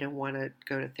I don't want to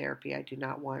go to therapy. I do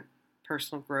not want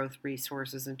personal growth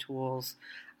resources and tools.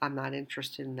 I'm not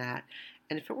interested in that.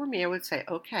 And if it were me, I would say,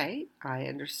 okay, I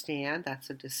understand that's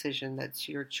a decision, that's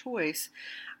your choice.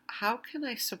 How can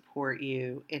I support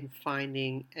you in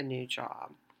finding a new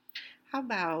job? How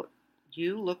about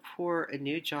you look for a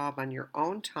new job on your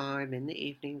own time in the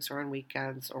evenings or on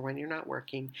weekends or when you're not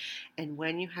working, and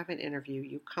when you have an interview,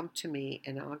 you come to me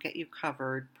and I'll get you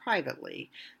covered privately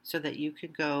so that you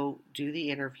can go do the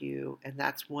interview, and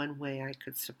that's one way I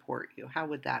could support you. How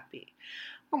would that be?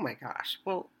 Oh my gosh.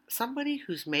 Well, somebody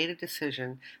who's made a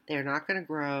decision they're not going to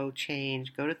grow,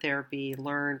 change, go to therapy,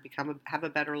 learn, have a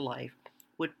better life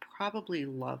would probably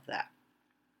love that.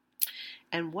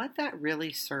 And what that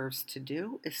really serves to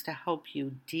do is to help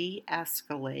you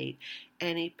de-escalate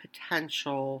any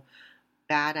potential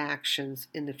bad actions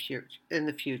in the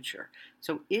future.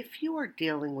 So if you are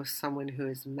dealing with someone who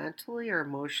is mentally or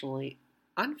emotionally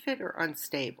unfit or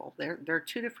unstable, there are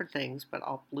two different things, but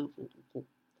I'll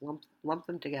lump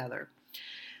them together.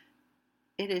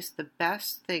 It is the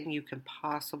best thing you can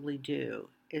possibly do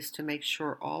is to make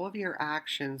sure all of your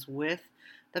actions with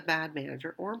the bad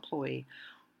manager or employee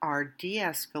are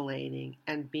de-escalating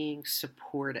and being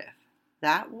supportive.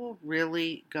 That will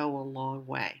really go a long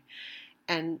way.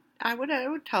 And I would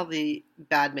tell the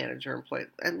bad manager employee,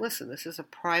 and listen, this is a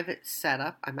private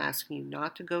setup. I'm asking you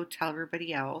not to go tell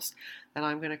everybody else that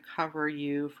I'm going to cover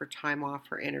you for time off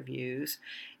for interviews,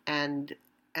 and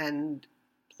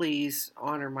please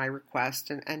honor my request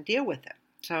and deal with it.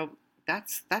 So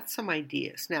that's some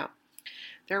ideas. Now,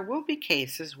 there will be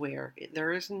cases where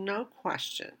there's no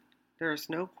question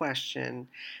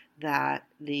that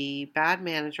the bad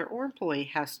manager or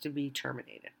employee has to be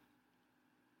terminated.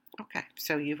 Okay,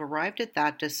 so you've arrived at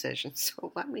that decision.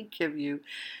 So let me give you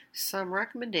some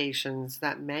recommendations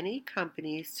that many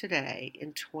companies today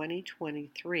in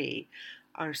 2023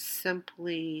 are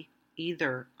simply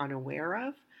either unaware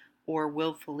of or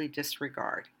willfully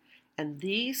disregard. And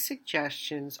these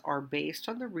suggestions are based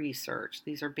on the research.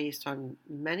 These are based on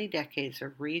many decades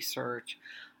of research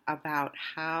about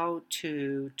how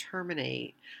to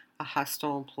terminate a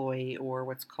hostile employee, or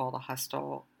what's called a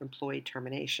hostile employee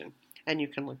termination. And you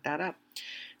can look that up.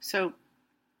 So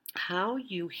how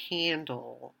you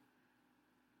handle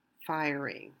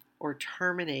firing or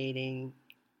terminating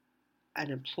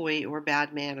an employee or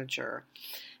bad manager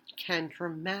can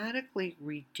dramatically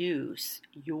reduce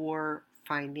your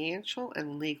financial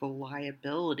and legal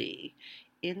liability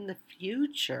in the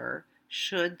future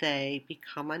should they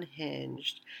become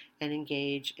unhinged and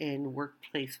engage in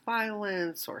workplace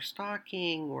violence or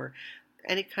stalking or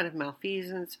any kind of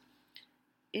malfeasance.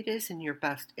 It is in your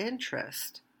best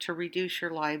interest to reduce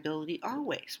your liability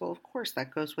always. Well, of course,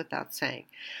 that goes without saying.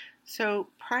 So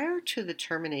prior to the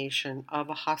termination of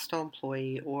a hostile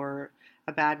employee or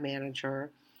a bad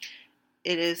manager,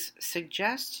 it is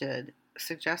suggested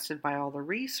by all the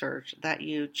research that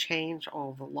you change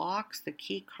all the locks, the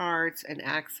key cards, and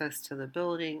access to the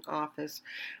building, office,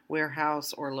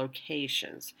 warehouse, or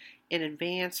locations in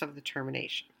advance of the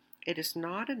termination. It is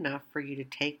not enough for you to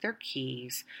take their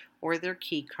keys or their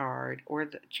key card or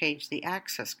change the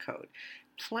access code.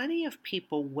 Plenty of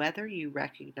people, whether you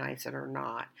recognize it or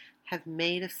not, have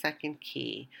made a second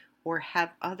key or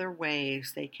have other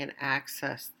ways they can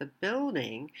access the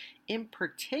building, in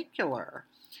particular,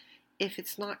 if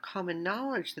it's not common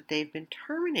knowledge that they've been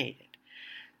terminated.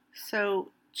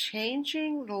 So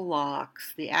changing the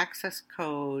locks, the access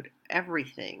code,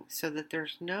 everything, so that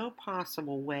there's no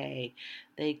possible way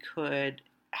they could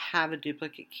have a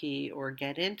duplicate key or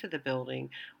get into the building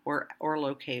or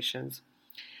locations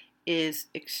is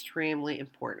extremely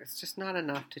important. It's just not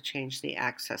enough to change the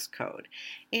access code.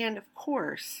 And of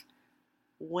course,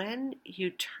 when you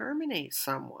terminate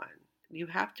someone, you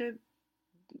have to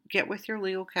get with your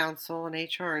legal counsel and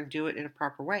HR and do it in a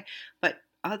proper way. But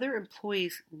other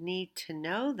employees need to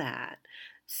know that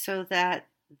so that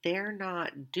they're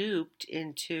not duped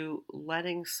into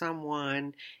letting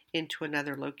someone into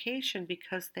another location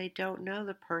because they don't know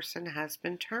the person has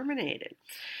been terminated.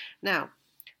 Now,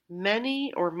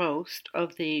 many or most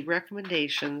of the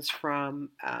recommendations from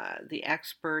the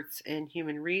experts in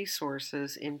human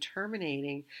resources in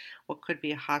terminating what could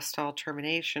be a hostile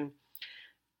termination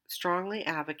strongly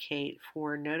advocate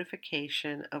for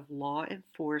notification of law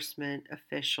enforcement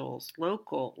officials,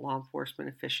 local law enforcement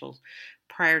officials,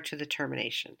 prior to the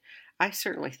termination. I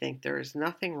certainly think there is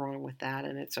nothing wrong with that,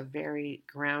 and it's a very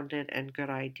grounded and good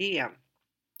idea,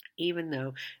 even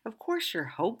though, of course, you're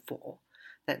hopeful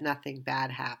that nothing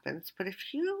bad happens. But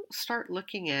if you start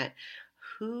looking at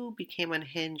who became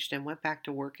unhinged and went back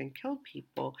to work and killed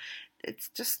people, it's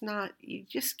just not, you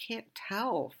just can't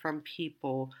tell from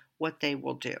people what they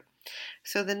will do.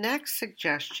 So the next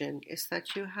suggestion is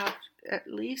that you have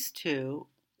at least 2,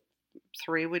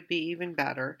 3 would be even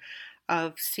better,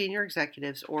 of senior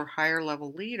executives or higher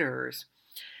level leaders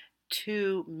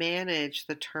to manage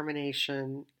the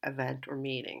termination event or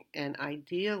meeting. And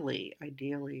ideally,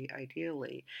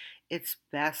 it's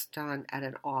best done at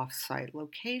an off-site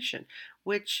location,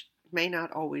 which may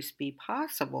not always be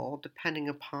possible depending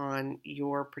upon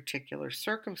your particular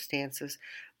circumstances,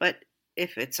 but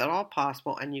if it's at all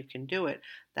possible and you can do it,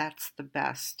 that's the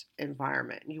best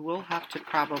environment. You will have to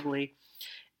probably,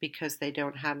 because they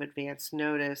don't have advance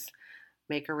notice,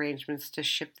 make arrangements to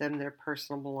ship them their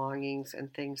personal belongings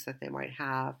and things that they might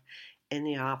have in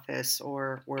the office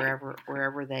or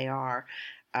wherever they are,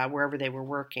 wherever they were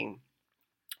working.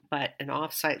 But an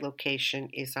off-site location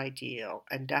is ideal,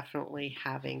 and definitely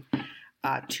having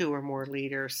 2 or more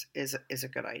leaders is a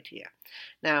good idea.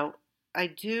 Now, I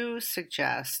do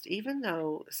suggest, even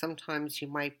though sometimes you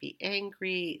might be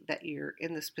angry that you're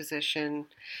in this position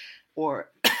or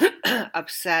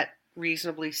upset,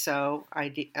 reasonably so,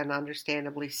 and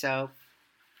understandably so,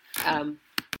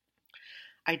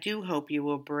 I do hope you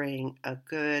will bring a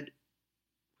good,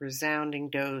 resounding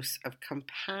dose of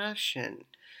compassion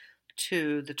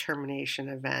to the termination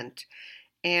event.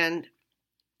 And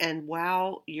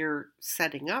while you're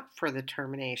setting up for the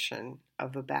termination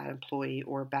of a bad employee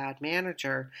or a bad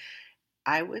manager,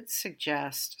 I would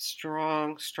suggest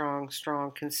strong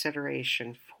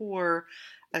consideration for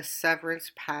a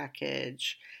severance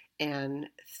package and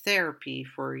therapy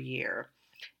for a year.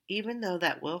 Even though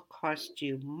that will cost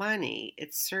you money,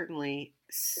 it's certainly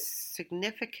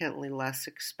significantly less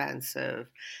expensive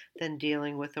than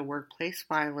dealing with a workplace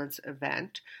violence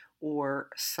event or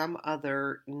some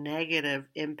other negative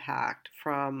impact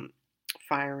from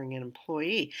firing an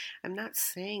employee. I'm not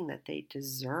saying that they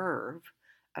deserve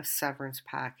a severance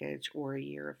package or a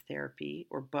year of therapy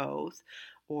or both,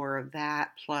 or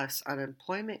that plus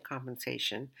unemployment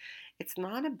compensation. It's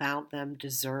not about them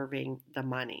deserving the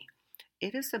money.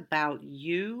 It is about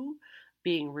you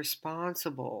being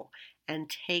responsible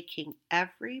and taking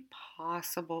every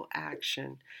possible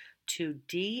action to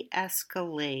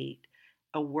de-escalate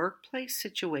a workplace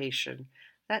situation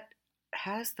that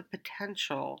has the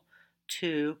potential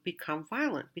to become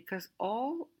violent, because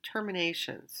all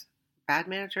terminations, bad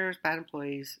managers, bad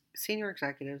employees, senior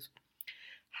executives,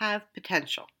 have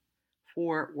potential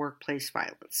for workplace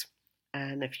violence.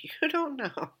 And if you don't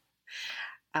know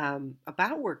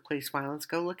about workplace violence,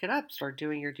 go look it up. Start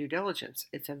doing your due diligence.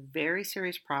 It's a very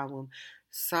serious problem.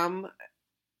 Some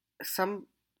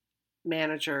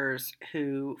managers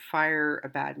who fire a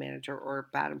bad manager or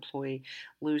a bad employee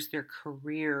lose their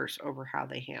careers over how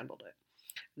they handled it.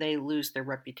 They lose their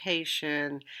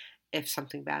reputation. If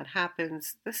something bad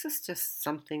happens, this is just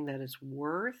something that is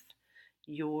worth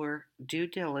your due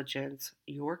diligence,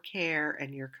 your care,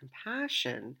 and your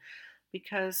compassion,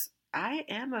 because I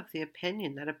am of the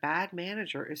opinion that a bad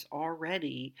manager is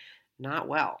already not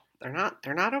well. They're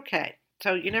not okay.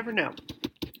 So you never know.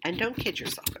 And don't kid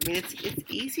yourself. I mean,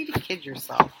 it's easy to kid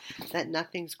yourself that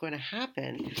nothing's going to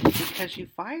happen because you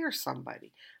fire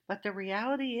somebody. But the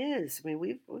reality is, I mean,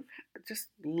 we've just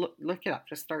look it up.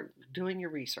 Just start doing your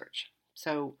research.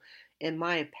 So, in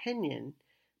my opinion,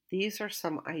 these are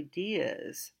some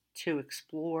ideas to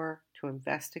explore, to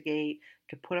investigate,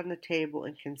 to put on the table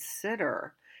and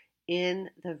consider in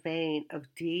the vein of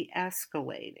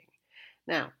de-escalating.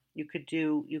 Now, you could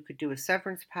do a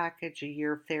severance package, a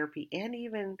year of therapy, and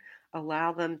even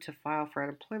allow them to file for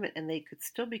unemployment, and they could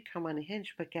still become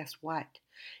unhinged. But guess what?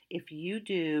 If you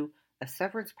do a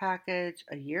severance package,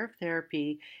 a year of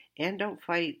therapy, and don't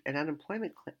fight an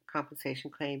unemployment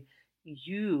compensation claim,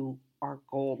 you are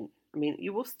golden. I mean,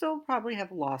 you will still probably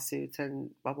have lawsuits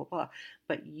and blah blah blah,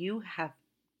 but you have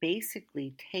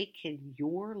basically taken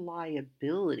your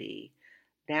liability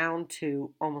down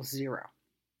to almost zero.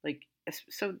 Like,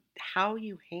 so how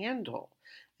you handle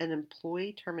an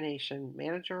employee termination,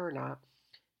 manager or not,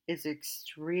 is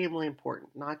extremely important,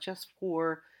 not just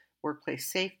for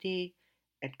workplace safety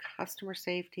and customer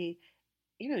safety,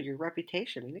 your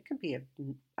reputation. I mean, it can be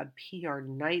a PR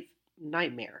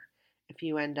nightmare if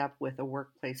you end up with a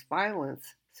workplace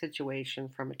violence situation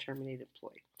from a terminated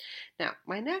employee. Now,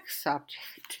 my next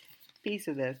subject piece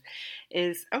of this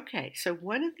is okay, so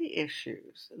one of the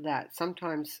issues that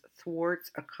sometimes thwarts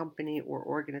a company or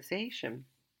organization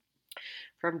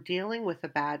from dealing with a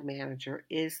bad manager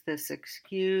is this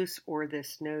excuse or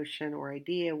this notion or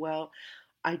idea, well,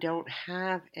 I don't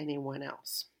have anyone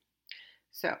else.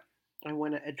 So I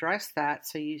want to address that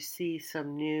so you see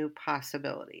some new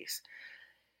possibilities.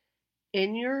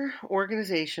 In your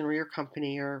organization or your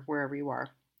company or wherever you are,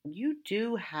 you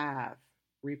do have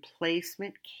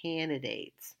replacement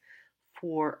candidates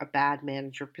for a bad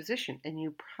manager position, and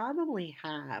you probably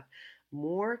have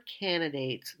more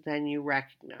candidates than you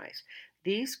recognize.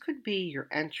 These could be your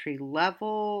entry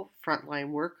level frontline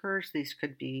workers, these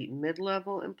could be mid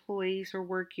level employees or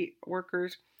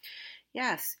workers.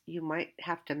 Yes, you might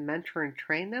have to mentor and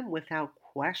train them without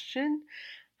question.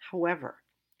 However,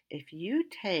 if you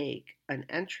take an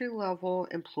entry level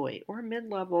employee or a mid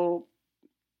level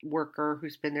worker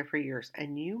who's been there for years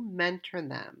and you mentor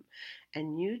them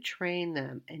and you train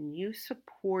them and you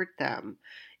support them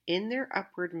in their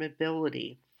upward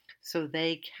mobility so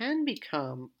they can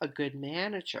become a good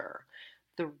manager,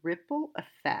 the ripple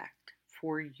effect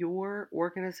for your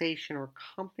organization or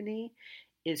company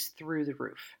is through the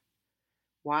roof.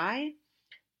 Why?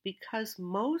 Because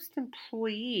most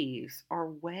employees are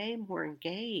way more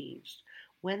engaged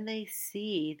when they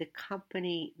see the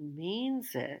company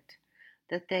means it,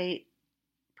 that they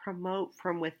promote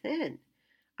from within.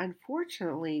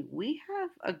 Unfortunately, we have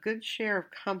a good share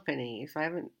of companies. I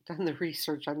haven't done the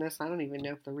research on this. I don't even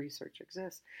know if the research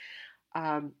exists.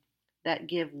 Um, that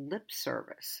give lip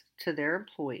service to their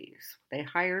employees. They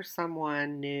hire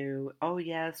someone new. Oh,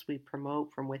 yes, we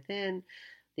promote from within.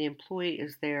 The employee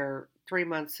is there 3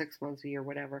 months, 6 months, a year,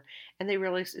 whatever, and they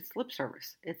realize it's lip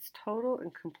service. It's total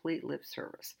and complete lip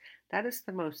service. That is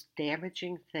the most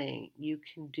damaging thing you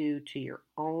can do to your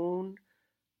own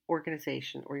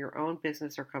organization or your own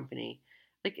business or company.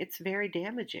 Like, it's very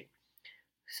damaging.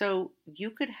 So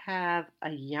you could have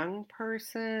a young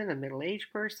person, a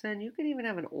middle-aged person, you could even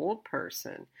have an old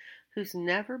person who's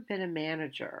never been a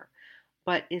manager,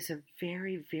 but is a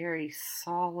very, very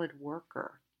solid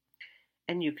worker.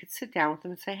 And you could sit down with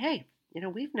them and say, hey,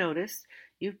 we've noticed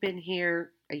you've been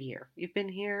here a year, you've been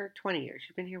here 20 years,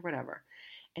 you've been here whatever,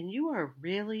 and you are a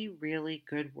really, really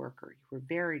good worker. You are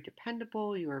very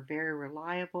dependable, you are very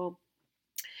reliable.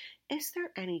 Is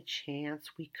there any chance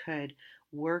we could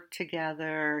work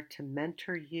together to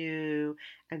mentor you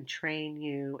and train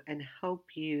you and help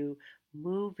you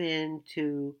move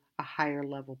into a higher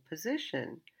level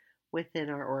position within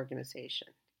our organization?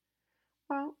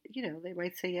 Well, they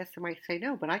might say yes, they might say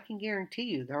no, but I can guarantee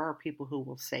you there are people who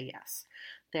will say yes.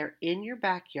 They're in your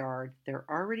backyard, they're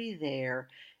already there.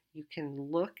 You can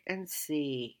look and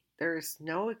see. There is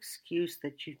no excuse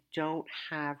that you don't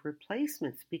have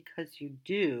replacements because you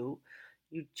do.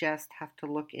 You just have to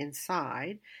look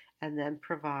inside and then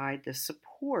provide the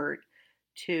support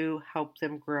to help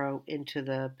them grow into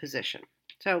the position.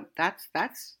 So that's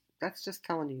just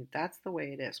telling you that's the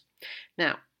way it is.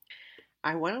 Now,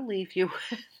 I want to leave you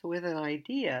with an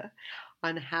idea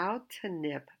on how to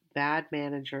nip bad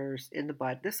managers in the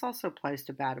bud. This also applies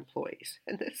to bad employees.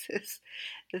 And this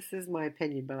is my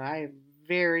opinion, but I am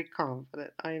very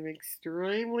confident. I am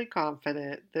extremely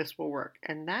confident this will work.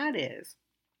 And that is,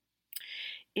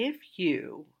 if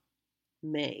you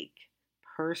make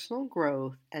personal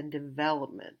growth and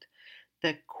development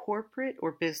the corporate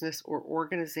or business or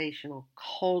organizational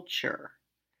culture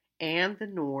and the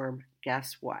norm,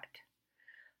 guess what?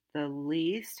 The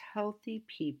least healthy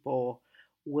people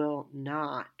will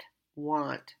not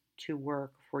want to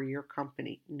work for your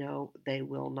company. No, they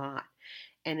will not.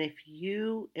 And if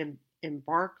you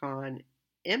embark on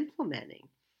implementing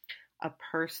a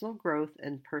personal growth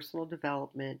and personal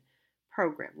development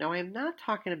program. Now, I'm not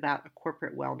talking about a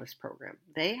corporate wellness program.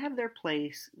 They have their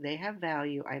place, they have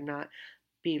value. I'm not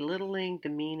belittling,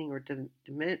 demeaning, or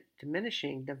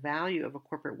diminishing the value of a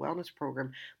corporate wellness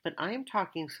program, but I am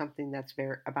talking something that's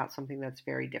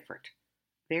very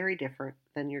different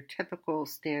than your typical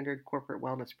standard corporate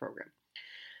wellness program.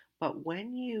 But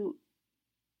when you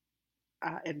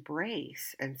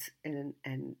embrace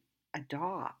and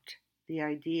adopt the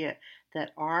idea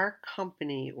that our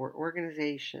company or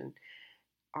organization,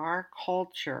 our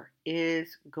culture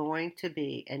is going to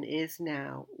be and is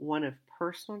now one of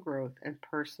personal growth and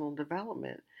personal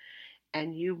development,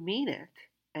 and you mean it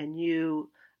and you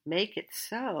make it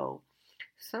so,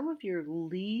 some of your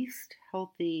least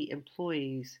healthy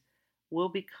employees will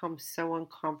become so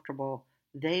uncomfortable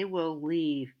they will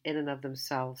leave in and of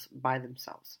themselves by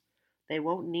themselves. They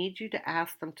won't need you to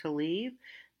ask them to leave.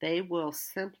 They will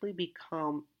simply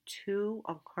become too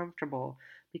uncomfortable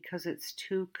because it's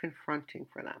too confronting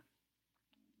for them.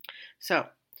 So,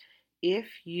 if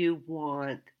you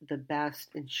want the best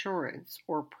insurance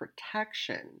or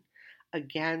protection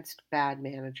against bad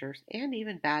managers and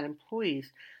even bad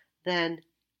employees, then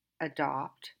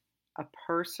adopt a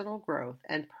personal growth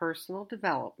and personal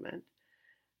development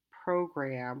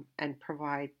program and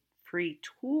provide free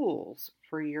tools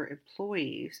for your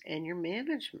employees and your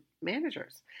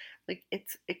managers. Like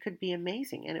it could be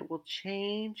amazing, and it will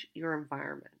change your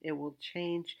environment. It will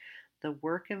change the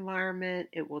work environment.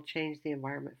 It will change the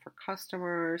environment for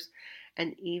customers,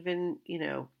 and even,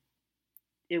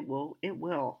 it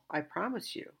will, I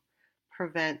promise you,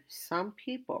 prevent some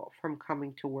people from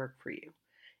coming to work for you.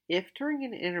 If during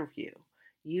an interview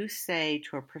you say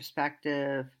to a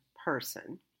prospective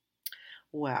person,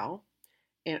 well,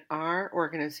 in our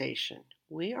organization,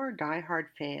 we are diehard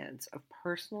fans of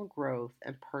personal growth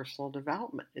and personal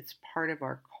development. It's part of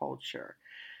our culture.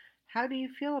 How do you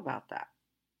feel about that?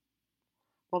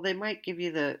 Well, they might give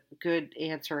you the good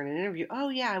answer in an interview. Oh,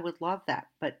 yeah, I would love that.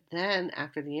 But then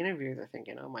after the interview, they're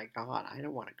thinking, oh my God, I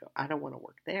don't want to go. I don't want to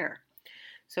work there.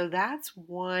 So that's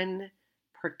one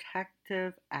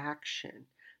protective action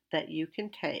that you can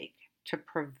take to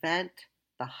prevent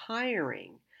the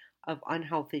hiring of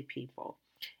unhealthy people.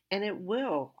 And it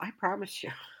will, I promise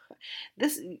you,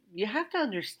 you have to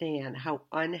understand how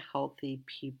unhealthy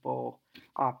people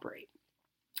operate.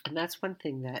 And that's one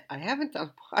thing that I haven't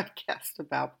done a podcast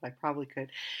about, but I probably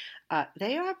could.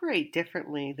 They operate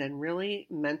differently than really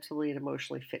mentally and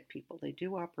emotionally fit people. They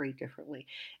do operate differently.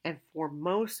 And for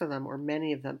most of them, or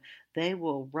many of them, they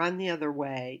will run the other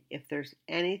way if there's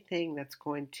anything that's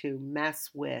going to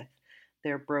mess with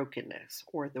their brokenness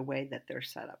or the way that they're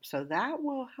set up. So that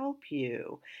will help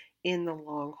you in the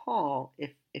long haul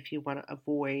if you want to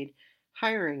avoid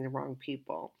hiring the wrong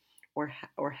people, or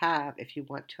if you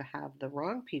want to have the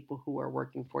wrong people who are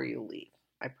working for you leave.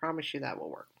 I promise you that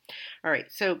will work. All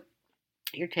right, so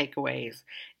your takeaways.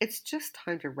 It's just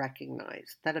time to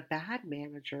recognize that a bad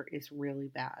manager is really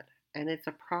bad. And it's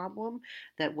a problem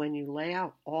that when you lay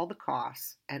out all the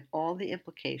costs and all the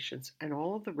implications and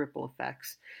all of the ripple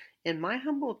effects, in my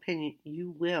humble opinion,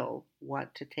 you will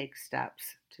want to take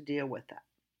steps to deal with that.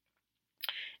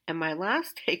 And my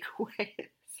last takeaway is,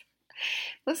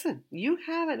 listen, you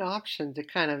have an option to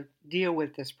kind of deal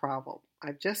with this problem.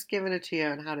 I've just given it to you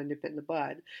on how to nip it in the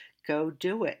bud. Go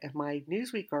do it. And my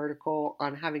Newsweek article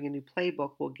on having a new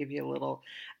playbook will give you a little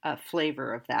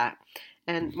flavor of that.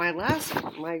 And my last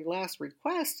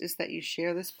request is that you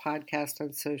share this podcast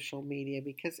on social media,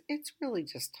 because it's really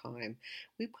just time.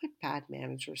 We put bad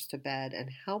managers to bed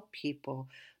and help people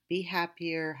be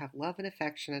happier, have love and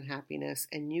affection and happiness,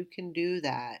 and you can do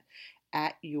that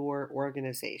at your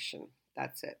organization.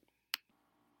 That's it.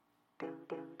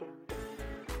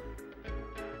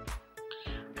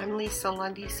 I'm Lisa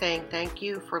Lundy saying thank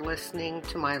you for listening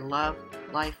to my Love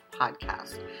Life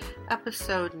podcast,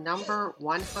 episode number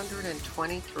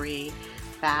 123,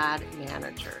 Bad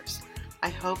Managers. I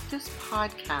hope this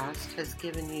podcast has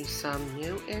given you some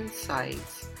new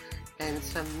insights and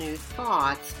some new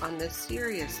thoughts on the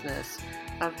seriousness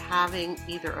of having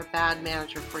either a bad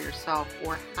manager for yourself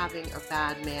or having a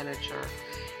bad manager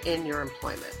in your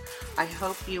employment. I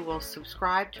hope you will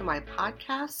subscribe to my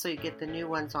podcast so you get the new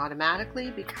ones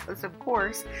automatically, because of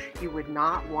course you would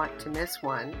not want to miss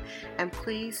one. And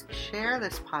please share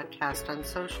this podcast on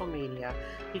social media,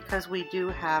 because we do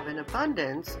have an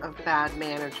abundance of bad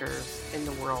managers in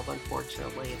the world,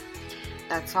 unfortunately.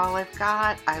 That's all I've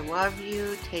got. I love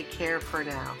you. Take care for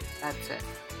now. That's it.